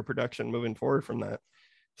entire production moving forward from that.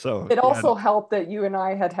 So it also helped that you and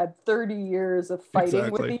I had 30 years of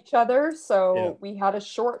fighting with each other. So we had a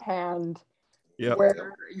shorthand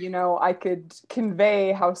where, I could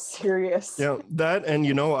convey how serious. Yeah, that, and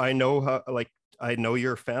I know how, I know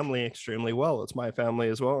your family extremely well. It's my family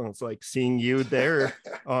as well. And it's like seeing you there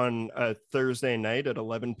on a Thursday night at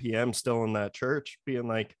 11 p.m. still in that church, being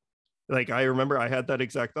like I remember I had that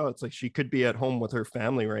exact thought. It's like she could be at home with her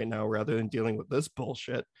family right now rather than dealing with this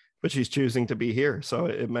bullshit, but she's choosing to be here. So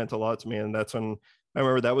it meant a lot to me. And that's when I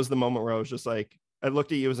remember that was the moment where I was just like, I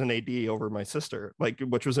looked at you as an AD over my sister,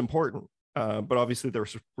 which was important. But obviously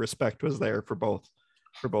the respect was there for both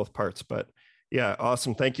parts. But yeah,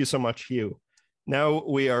 awesome. Thank you so much, Hugh. Now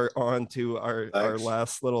we are on to our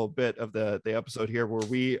last little bit of the episode here, where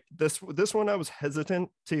this one I was hesitant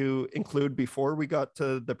to include before we got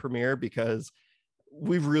to the premiere, because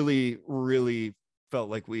we really, really felt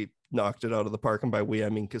like we knocked it out of the park. And by we, I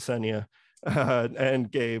mean Ksenia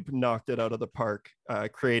and Gabe knocked it out of the park,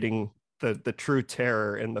 creating the true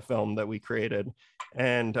terror in the film that we created,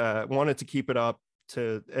 and wanted to keep it up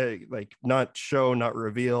to not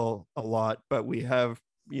reveal a lot, but we have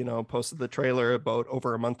posted the trailer about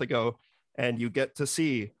over a month ago, and you get to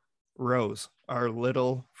see Rose, our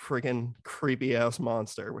little friggin' creepy ass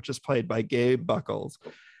monster, which is played by Gabe Buckles.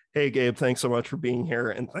 Hey Gabe, thanks so much for being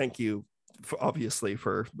here, and thank you obviously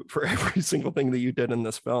for every single thing that you did in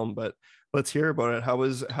this film. But let's hear about it.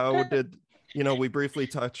 How did we briefly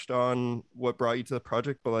touched on what brought you to the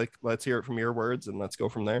project, but let's hear it from your words and let's go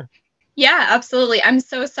from there. Yeah, absolutely. I'm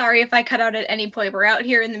so sorry if I cut out at any point. We're out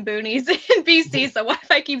here in the boonies in BC, so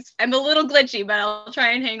Wi-Fi I'm a little glitchy, but I'll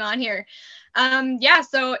try and hang on here.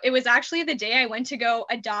 So it was actually the day I went to go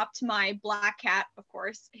adopt my black cat, of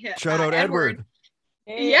course. Shout out Edward.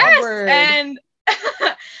 Hey, yes, Edward. And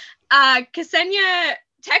Ksenia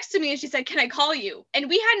texted me and she said, "Can I call you?" And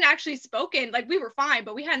we hadn't actually spoken, we were fine,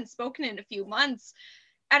 but we hadn't spoken in a few months.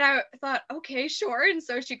 And I thought, okay, sure. And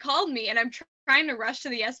so she called me, and I'm trying to rush to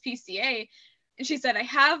the SPCA. And she said, "I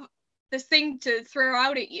have this thing to throw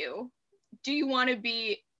out at you. Do you want to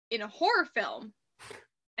be in a horror film?"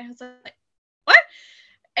 And I was like, what?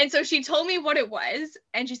 And so she told me what it was.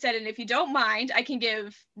 And she said, "And if you don't mind, I can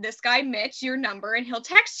give this guy, Mitch, your number and he'll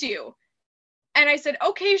text you." And I said,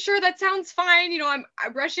 "Okay, sure. That sounds fine. I'm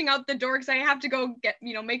rushing out the door because I have to go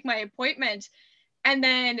make my appointment." And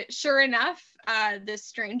then sure enough, this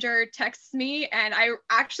stranger texts me, and I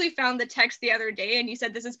actually found the text the other day, and he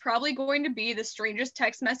said, "This is probably going to be the strangest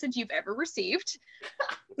text message you've ever received.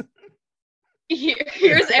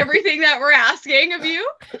 Here's everything that we're asking of you.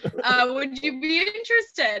 Would you be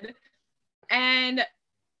interested?" And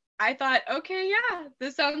I thought, okay, yeah,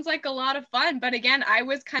 this sounds like a lot of fun. But again, I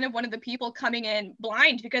was kind of one of the people coming in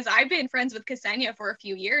blind because I've been friends with Ksenia for a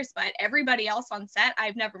few years, but everybody else on set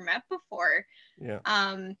I've never met before. Yeah.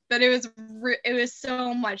 But it was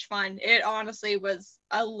so much fun. It honestly was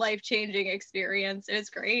a life-changing experience. It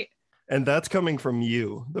was great. And that's coming from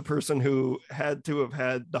you, the person who had to have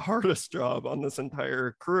had the hardest job on this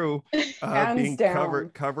entire crew, being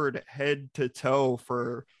covered head to toe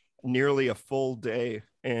for nearly a full day,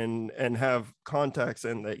 and have contacts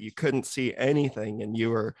in that you couldn't see anything. And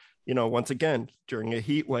you were, you know, once again, during a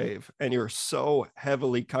heat wave, and you're so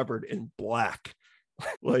heavily covered in black.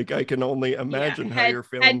 Like, I can only imagine how you're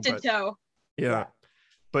feeling. Head to toe. Yeah.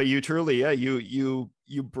 But you truly,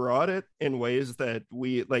 you brought it in ways that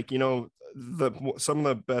we, like, you know, some of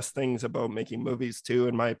the best things about making movies too,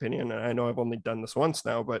 in my opinion, and I know I've only done this once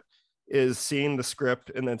now, but is seeing the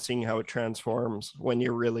script and then seeing how it transforms when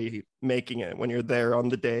you're really making it, when you're there on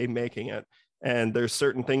the day making it. And there's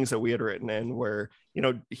certain things that we had written in where, you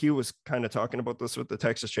know, he was kind of talking about this with the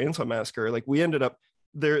Texas Chainsaw Massacre. Like, we ended up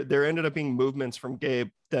there ended up being movements from Gabe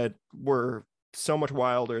that were so much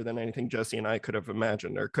wilder than anything Jesse and I could have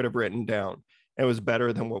imagined or could have written down. It was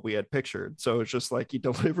better than what we had pictured. So it's just like he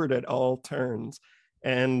delivered at all turns.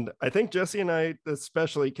 And I think Jesse and I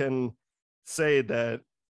especially can say that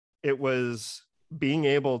it was being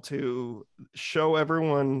able to show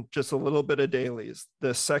everyone just a little bit of dailies.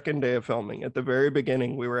 The second day of filming, at the very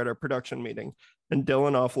beginning, we were at our production meeting and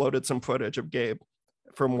Dylan offloaded some footage of Gabe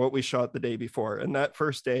from what we shot the day before. And that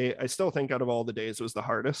first day, I still think out of all the days was the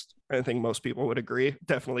hardest. I think most people would agree.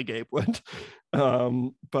 Definitely Gabe would.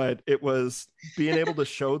 But it was being able to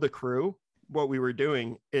show the crew what we were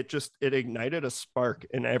doing. It ignited a spark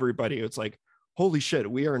in everybody. It's like, holy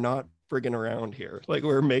shit, we are not friggin' around here. Like,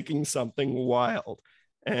 we're making something wild.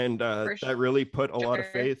 And that really put a lot of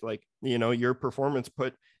faith. Like, you know, your performance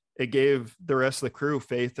it gave the rest of the crew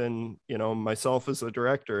faith in, you know, myself as the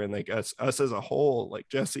director, and like us as a whole, like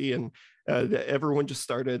Jesse, and everyone just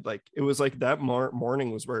started, like, it was like that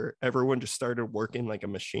morning was where everyone just started working like a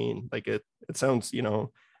machine. Like, it sounds, you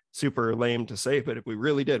know, super lame to say, but if we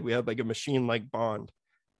really did, we had like a machine like bond.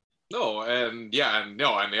 And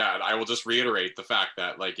I will just reiterate the fact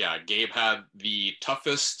that, like, yeah, Gabe had the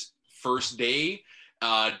toughest first day,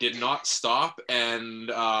 did not stop,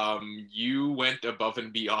 and you went above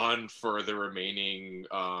and beyond for the remaining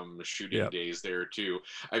shooting days there too.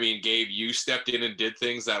 I mean, Gabe, you stepped in and did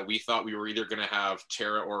things that we thought we were either going to have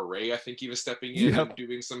Tara or Ray. I think he was stepping in and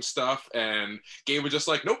doing some stuff, and Gabe was just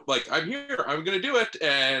like, nope, like, I'm here, I'm going to do it.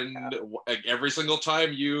 And every single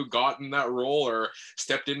time you got in that role or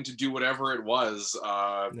stepped in to do whatever it was,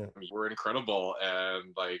 you were incredible.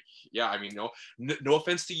 And like, yeah, I mean, no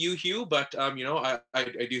offense to you, Hugh, but you know, I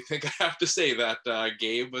do think I have to say that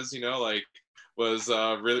Gabe was, you know, like, was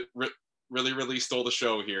really stole the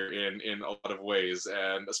show here in a lot of ways,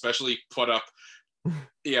 and especially put up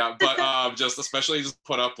just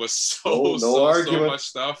put up with so much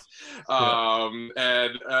stuff. And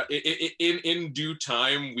in due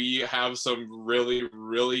time, we have some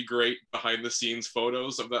really great behind the scenes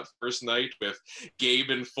photos of that first night with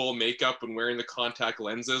Gabe in full makeup and wearing the contact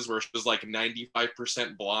lenses, where she was like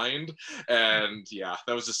 95% blind. And yeah,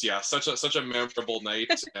 that was just such a memorable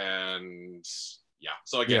night. And yeah,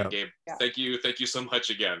 so again, Gabe, thank you so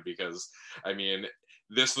much again, because I mean,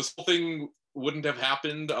 this whole thing wouldn't have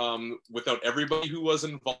happened without everybody who was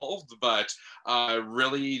involved, but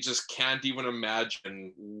really just can't even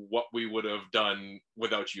imagine what we would have done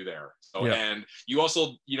without you there. So, and you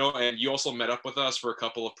also met up with us for a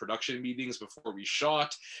couple of production meetings before we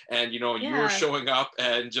shot, and you were showing up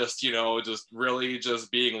and just really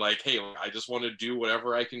just being like, hey, I just want to do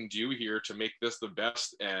whatever I can do here to make this the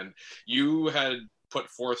best. And you had put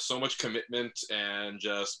forth so much commitment and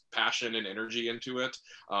just passion and energy into it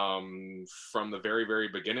from the very, very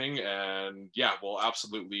beginning. And yeah, we'll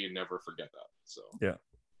absolutely never forget that. So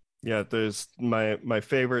there's my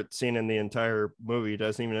favorite scene in the entire movie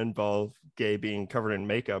doesn't even involve Gabe being covered in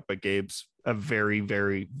makeup, but Gabe's a very,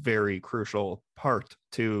 very, very crucial part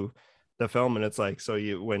to the film. And it's like, so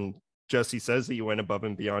when Jesse says that you went above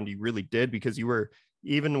and beyond, you really did, because you were,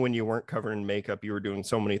 even when you weren't covered in makeup, you were doing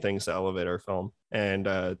so many things to elevate our film. And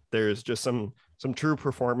there's just some true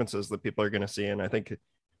performances that people are going to see. And I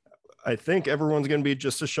think everyone's going to be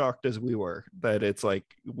just as shocked as we were, that it's like,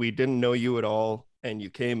 we didn't know you at all, and you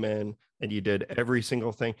came in and you did every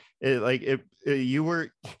single thing. You were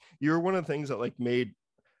one of the things that like made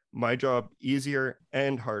my job easier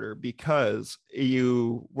and harder, because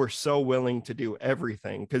you were so willing to do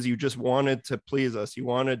everything, because you just wanted to please us. You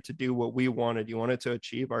wanted to do what we wanted. You wanted to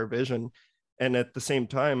achieve our vision. And at the same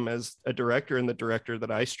time, as a director and the director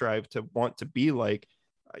that I strive to want to be like,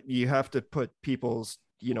 you have to put people's,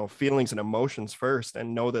 you know, feelings and emotions first,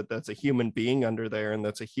 and know that that's a human being under there, and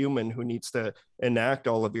that's a human who needs to enact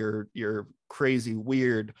all of your crazy,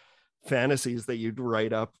 weird fantasies that you'd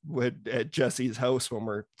write up at Jesse's house when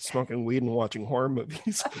we're smoking weed and watching horror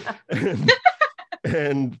movies.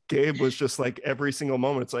 And Gabe was just like, every single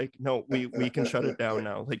moment, it's like, no, we can shut it down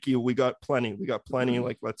now. Like, we got plenty.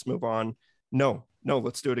 Like, let's move on. No,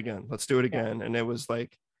 let's do it again. And it was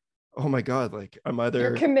like, oh my God, like, I'm either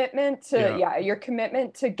your commitment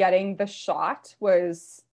to getting the shot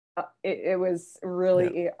was it was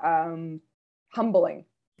really humbling.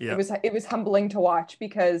 Yeah. It was humbling to watch,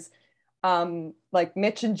 because like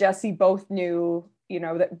Mitch and Jesse both knew, you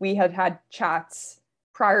know, that we had chats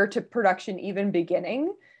prior to production even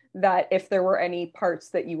beginning, that if there were any parts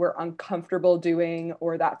that you were uncomfortable doing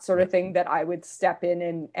or that sort of thing, that I would step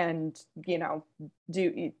in and you know,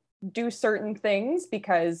 do certain things,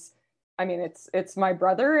 because I mean, it's my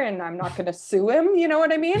brother and I'm not going to sue him, you know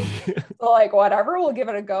what I mean? So like, whatever, we'll give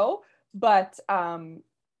it a go. But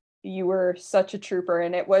you were such a trooper,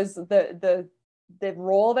 and it was the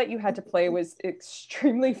role that you had to play was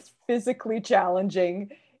extremely physically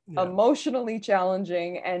challenging, emotionally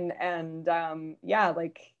challenging, and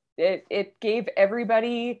like it gave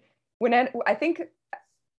everybody, I think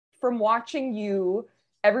from watching you,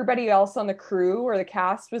 everybody else on the crew or the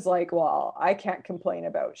cast was like, well, I can't complain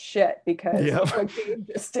about shit because look what Gabe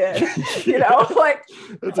just did. You know, like,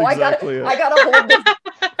 I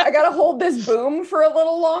gotta hold this boom for a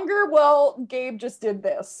little longer. Well, Gabe just did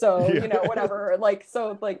this, so you know, whatever. Like,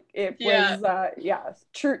 so like it was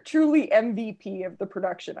truly MVP of the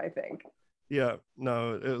production, I think. Yeah,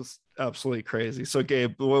 no, it was absolutely crazy. So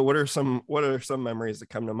Gabe, what are some memories that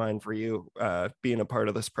come to mind for you being a part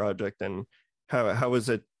of this project, and how was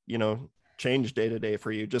it, you know, changed day to day for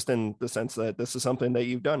you, just in the sense that this is something that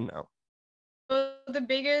you've done now? Well, the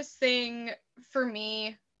biggest thing for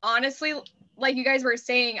me, honestly, like you guys were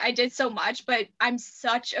saying, I did so much, but I'm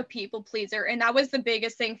such a people pleaser. And that was the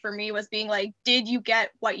biggest thing for me, was being like, did you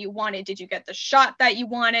get what you wanted? Did you get the shot that you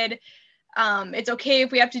wanted? It's okay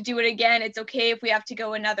if we have to do it again. It's okay if we have to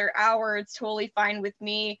go another hour. It's totally fine with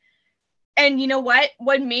me. And you know what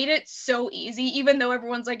made it so easy, even though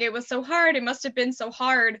everyone's like, it was so hard, it must have been so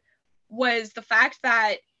hard, was the fact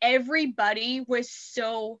that everybody was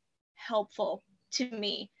so helpful to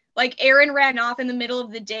me. Like, Aaron ran off in the middle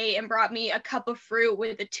of the day and brought me a cup of fruit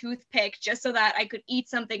with a toothpick just so that I could eat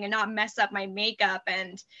something and not mess up my makeup.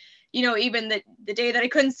 And, you know, even the day that I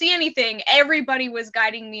couldn't see anything, everybody was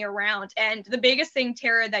guiding me around. And the biggest thing,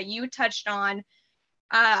 Tara, that you touched on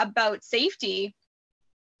about safety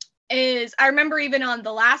is, I remember even on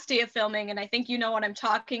the last day of filming, and I think you know what I'm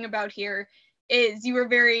talking about here, is you were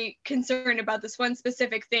very concerned about this one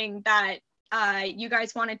specific thing that you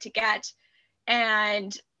guys wanted to get.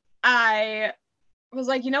 And I was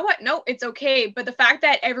like, you know what? No, it's okay. But the fact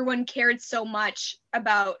that everyone cared so much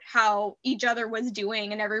about how each other was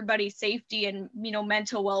doing and everybody's safety and, you know,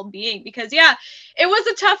 mental well-being, because it was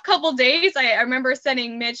a tough couple days. I remember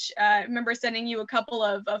sending Mitch, sending you a couple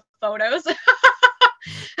of photos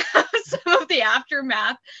some of the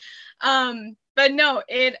aftermath. But no,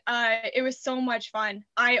 it was so much fun.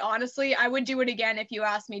 I would do it again if you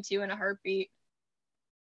asked me to, in a heartbeat.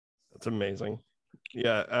 That's amazing.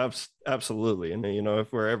 Yeah, absolutely. And, you know,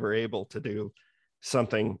 if we're ever able to do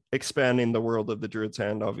something expanding the world of the Druid's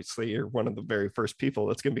Hand, obviously you're one of the very first people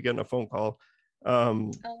that's going to be getting a phone call.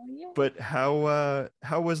 But how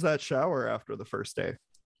was that shower after the first day?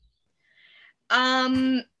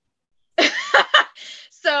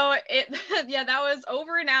 So that was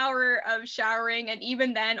over an hour of showering, and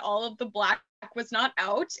even then all of the black was not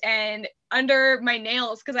out, and under my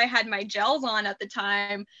nails, because I had my gels on at the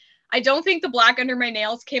time, I don't think the black under my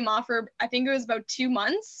nails came off for, I think it was about 2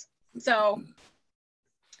 months. So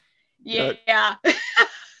yeah.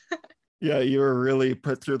 Yeah, you were really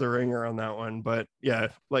put through the ringer on that one. But yeah,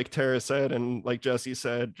 like Tara said, and like Jesse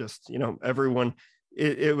said, just, you know, everyone,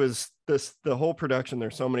 it was the whole production.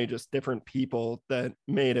 There's so many just different people that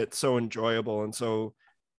made it so enjoyable and so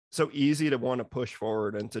easy to want to push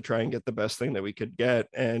forward and to try and get the best thing that we could get.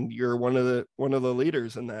 And you're one of the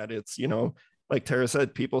leaders in that. It's, you know, like Tara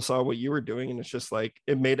said, people saw what you were doing, and it's just like,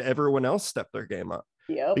 it made everyone else step their game up.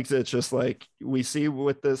 Yep. Because it's just like, we see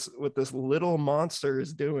what this little monster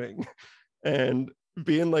is doing, and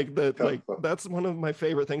being like that. Like, that's one of my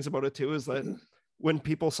favorite things about it too, is that when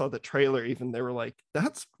people saw the trailer, even, they were like,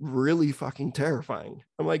 that's really fucking terrifying.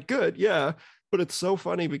 I'm like, good, yeah. But it's so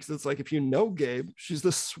funny because it's like, if you know Gabe, she's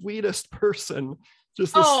the sweetest person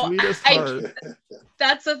just the sweetest heart.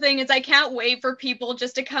 That's the thing, is I can't wait for people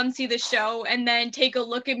just to come see the show and then take a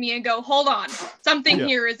look at me and go, hold on, something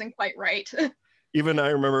here isn't quite right. Even I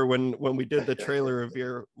remember when we did the trailer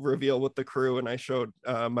reveal with the crew, and I showed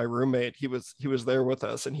my roommate, he was there with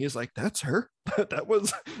us, and he's like, that's her. that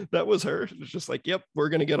was her. It's just like, yep, we're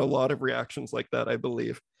gonna get a lot of reactions like that, I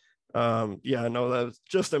believe. Yeah, no, that was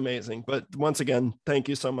just amazing. But once again, thank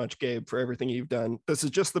you so much, Gabe, for everything you've done. This is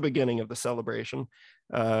just the beginning of the celebration.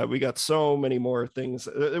 We got so many more things.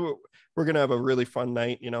 We're gonna have a really fun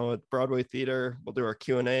night, at Broadway Theater. We'll do our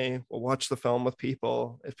Q&A. We'll watch the film with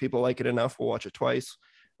people. If people like it enough, we'll watch it twice.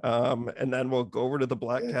 And then we'll go over to the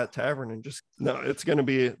Black Cat Tavern and it's gonna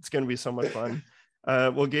be so much fun.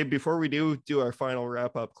 Well, Gabe, before we do our final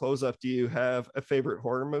wrap up, close up, do you have a favorite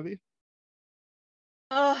horror movie?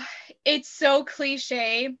 It's so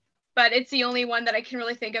cliche, but it's the only one that I can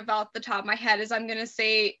really think of off the top of my head. Is I'm gonna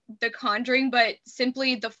say The Conjuring, but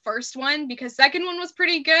simply the first one, because second one was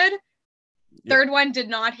pretty good. Third one did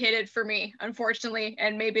not hit it for me, unfortunately,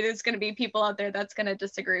 and maybe there's gonna be people out there that's gonna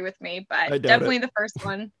disagree with me, but definitely the first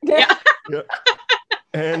one. Yeah.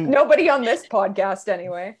 And nobody on this podcast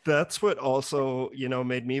anyway. That's what also,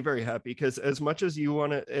 made me very happy, because as much as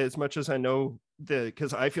I know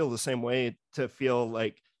because I feel the same way, I feel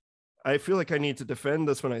like I need to defend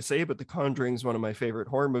this when I say, but The Conjuring is one of my favorite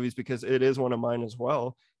horror movies, because it is one of mine as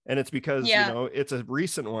well. And it's because, it's a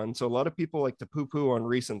recent one. So a lot of people like to poo-poo on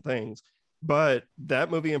recent things, but that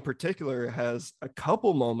movie in particular has a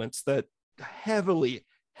couple moments that heavily,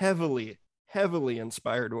 heavily, heavily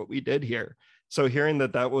inspired what we did here. So hearing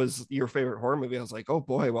that was your favorite horror movie, I was like, oh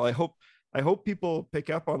boy, well, I hope people pick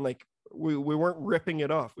up on, like, we weren't ripping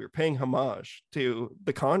it off. We were paying homage to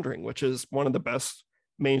The Conjuring, which is one of the best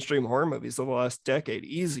mainstream horror movies of the last decade,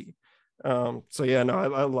 easy. So yeah, no,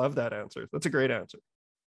 I love that answer. That's a great answer.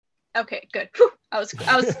 Okay, good. Whew. I was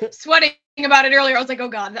sweating about it earlier. I was like, oh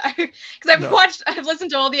god, because I've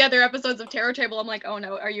listened to all the other episodes of Terror Table. I'm like, oh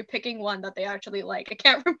no, are you picking one that they actually like? I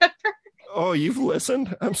can't remember. Oh, you've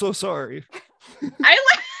listened? I'm so sorry.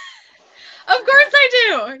 Of course I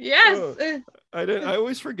do. Yes. I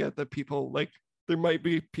always forget that people, like, there might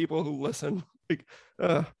be people who listen. Like,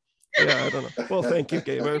 yeah, I don't know. Well, thank you,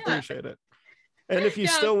 Gabe. I appreciate it. And if you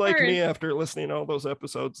still like me after listening to all those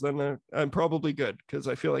episodes, then I'm probably good, because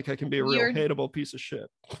I feel like I can be a real hateable piece of shit.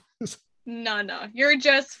 No, you're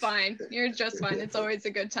just fine. It's always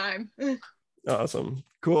a good time. Awesome.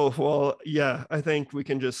 Cool. Well, yeah, I think we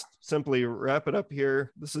can just simply wrap it up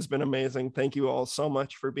here. This has been amazing. Thank you all so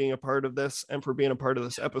much for being a part of this and for being a part of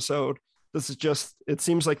this episode. This is it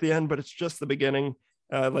seems like the end, but it's just the beginning.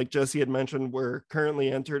 Like Jesse had mentioned, we're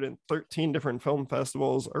currently entered in 13 different film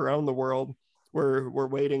festivals around the world. We're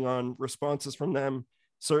waiting on responses from them.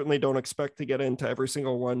 Certainly don't expect to get into every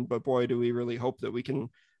single one, but boy, do we really hope that we can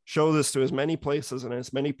show this to as many places and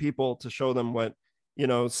as many people, to show them what,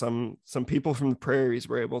 some people from the prairies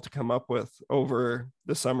were able to come up with over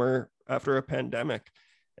the summer after a pandemic.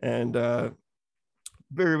 And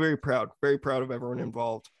very, very proud of everyone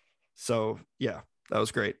involved. So yeah, that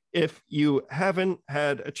was great. If you haven't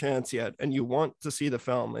had a chance yet and you want to see the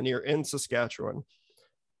film and you're in Saskatchewan,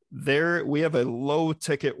 we have a low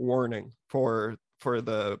ticket warning for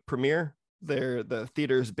the premiere. The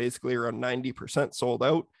theater is basically around 90% sold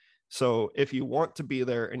out. So if you want to be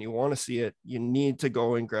there and you want to see it, you need to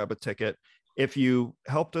go and grab a ticket. If you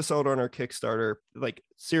helped us out on our Kickstarter, like,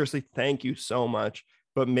 seriously, thank you so much.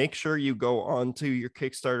 But make sure you go onto your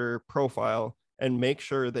Kickstarter profile and make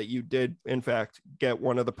sure that you did, in fact, get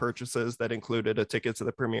one of the purchases that included a ticket to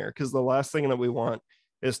the premiere. Because the last thing that we want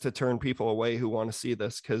is to turn people away who want to see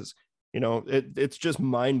this. Because, it's just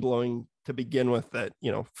mind-blowing to begin with that,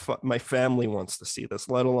 my family wants to see this,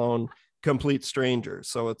 let alone complete strangers.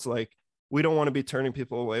 So it's like, we don't want to be turning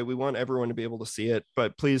people away. We want everyone to be able to see it,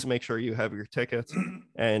 but please make sure you have your tickets.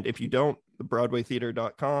 And if you don't,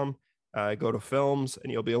 BroadwayTheater.com, go to films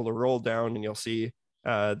and you'll be able to roll down and you'll see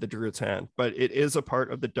The Druid's Hand. But it is a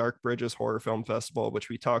part of the Dark Bridges Horror Film Festival, which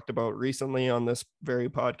we talked about recently on this very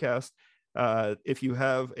podcast. If you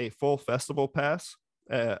have a full festival pass,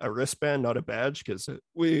 a wristband, not a badge, because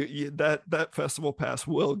that festival pass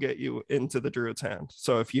will get you into The Druid's Hand.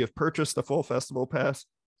 So if you have purchased the full festival pass,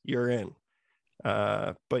 you're in.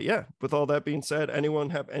 But yeah, with all that being said, anyone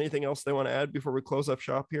have anything else they want to add before we close up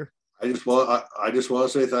shop here? I just want to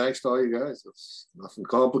say thanks to all you guys. It's nothing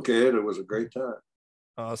complicated. It was a great time.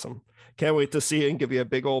 Awesome. Can't wait to see you and give you a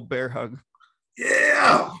big old bear hug.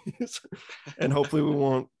 Yeah. And hopefully we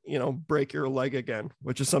won't, break your leg again,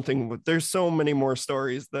 which is something. There's so many more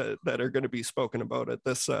stories that are going to be spoken about at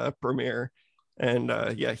this premiere. And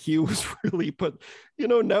yeah, Hugh was really put, you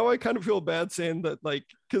know, now I kind of feel bad saying that, like,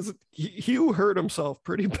 because Hugh hurt himself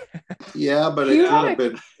pretty bad. Yeah, but Hugh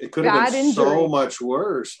it could had have been bad so injury. much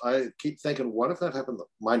worse. I keep thinking, what if that happened?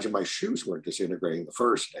 Mind you, my shoes weren't disintegrating the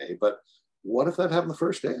first day, but what if that happened the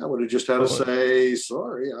first day? I would have just had to say,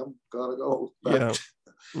 sorry, I'm gotta go back. Yeah.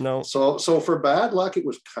 No. So for bad luck, it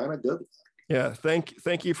was kind of good. Yeah,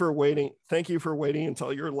 thank you for waiting. Thank you for waiting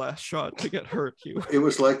until your last shot to get hurt, Hugh. It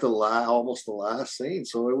was like almost the last scene,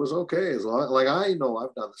 so it was okay. As long, like, I know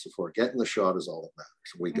I've done this before. Getting the shot is all that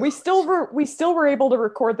matters. We still were able to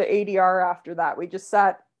record the ADR after that. We just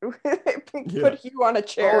sat, put Hugh on a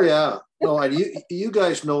chair. Oh yeah, no, and you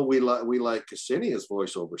guys know we like Ksenia's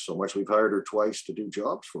voiceover so much. We've hired her twice to do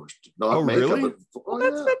jobs for us. Not makeup, really? Oh,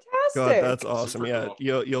 that's fantastic. God, that's awesome. Yeah,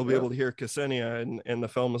 cool. you'll be able to hear Ksenia in the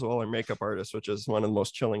film as well, our makeup artist, which is one of the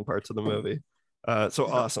most chilling parts of the movie. So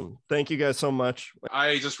awesome. Thank you guys so much.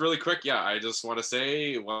 I just really quick, I just want to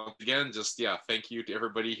say once again, thank you to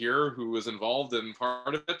everybody here who was involved and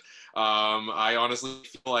part of it. I honestly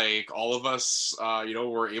feel like all of us,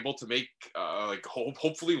 were able to make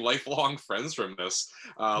hopefully lifelong friends from this.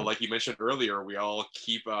 Like you mentioned earlier, we all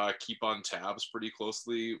keep on tabs pretty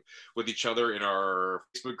closely with each other in our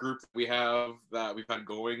Facebook group that we've had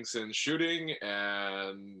going since shooting.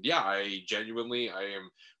 And yeah, I am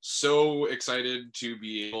so excited to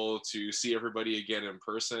be able to see everybody again in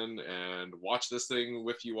person and watch this thing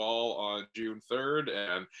with you all on June 3rd.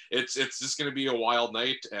 And it's just going to be a wild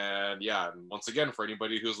night. And yeah, and once again, for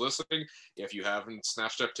anybody who's listening, if you haven't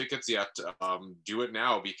snatched up tickets yet, do it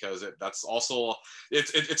now, because that's also,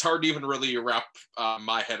 it's hard to even really wrap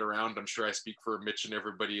my head around. I'm sure I speak for Mitch and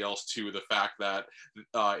everybody else too, the fact that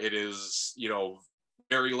it is,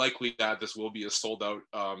 very likely that this will be a sold out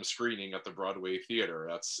screening at the Broadway Theater.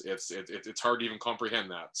 It's hard to even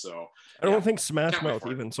comprehend that. So I don't think Smash Mouth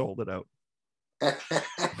even sold it out.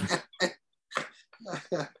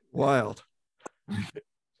 Wild.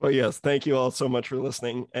 Well, yes, thank you all so much for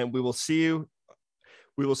listening, and we will see you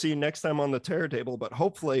next time on the Terror Table, but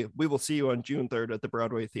hopefully we will see you on June 3rd at the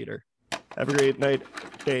Broadway Theater. Have a great night,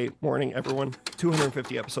 day, morning, everyone.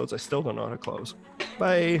 250 episodes. I still don't know how to close.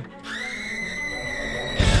 Bye.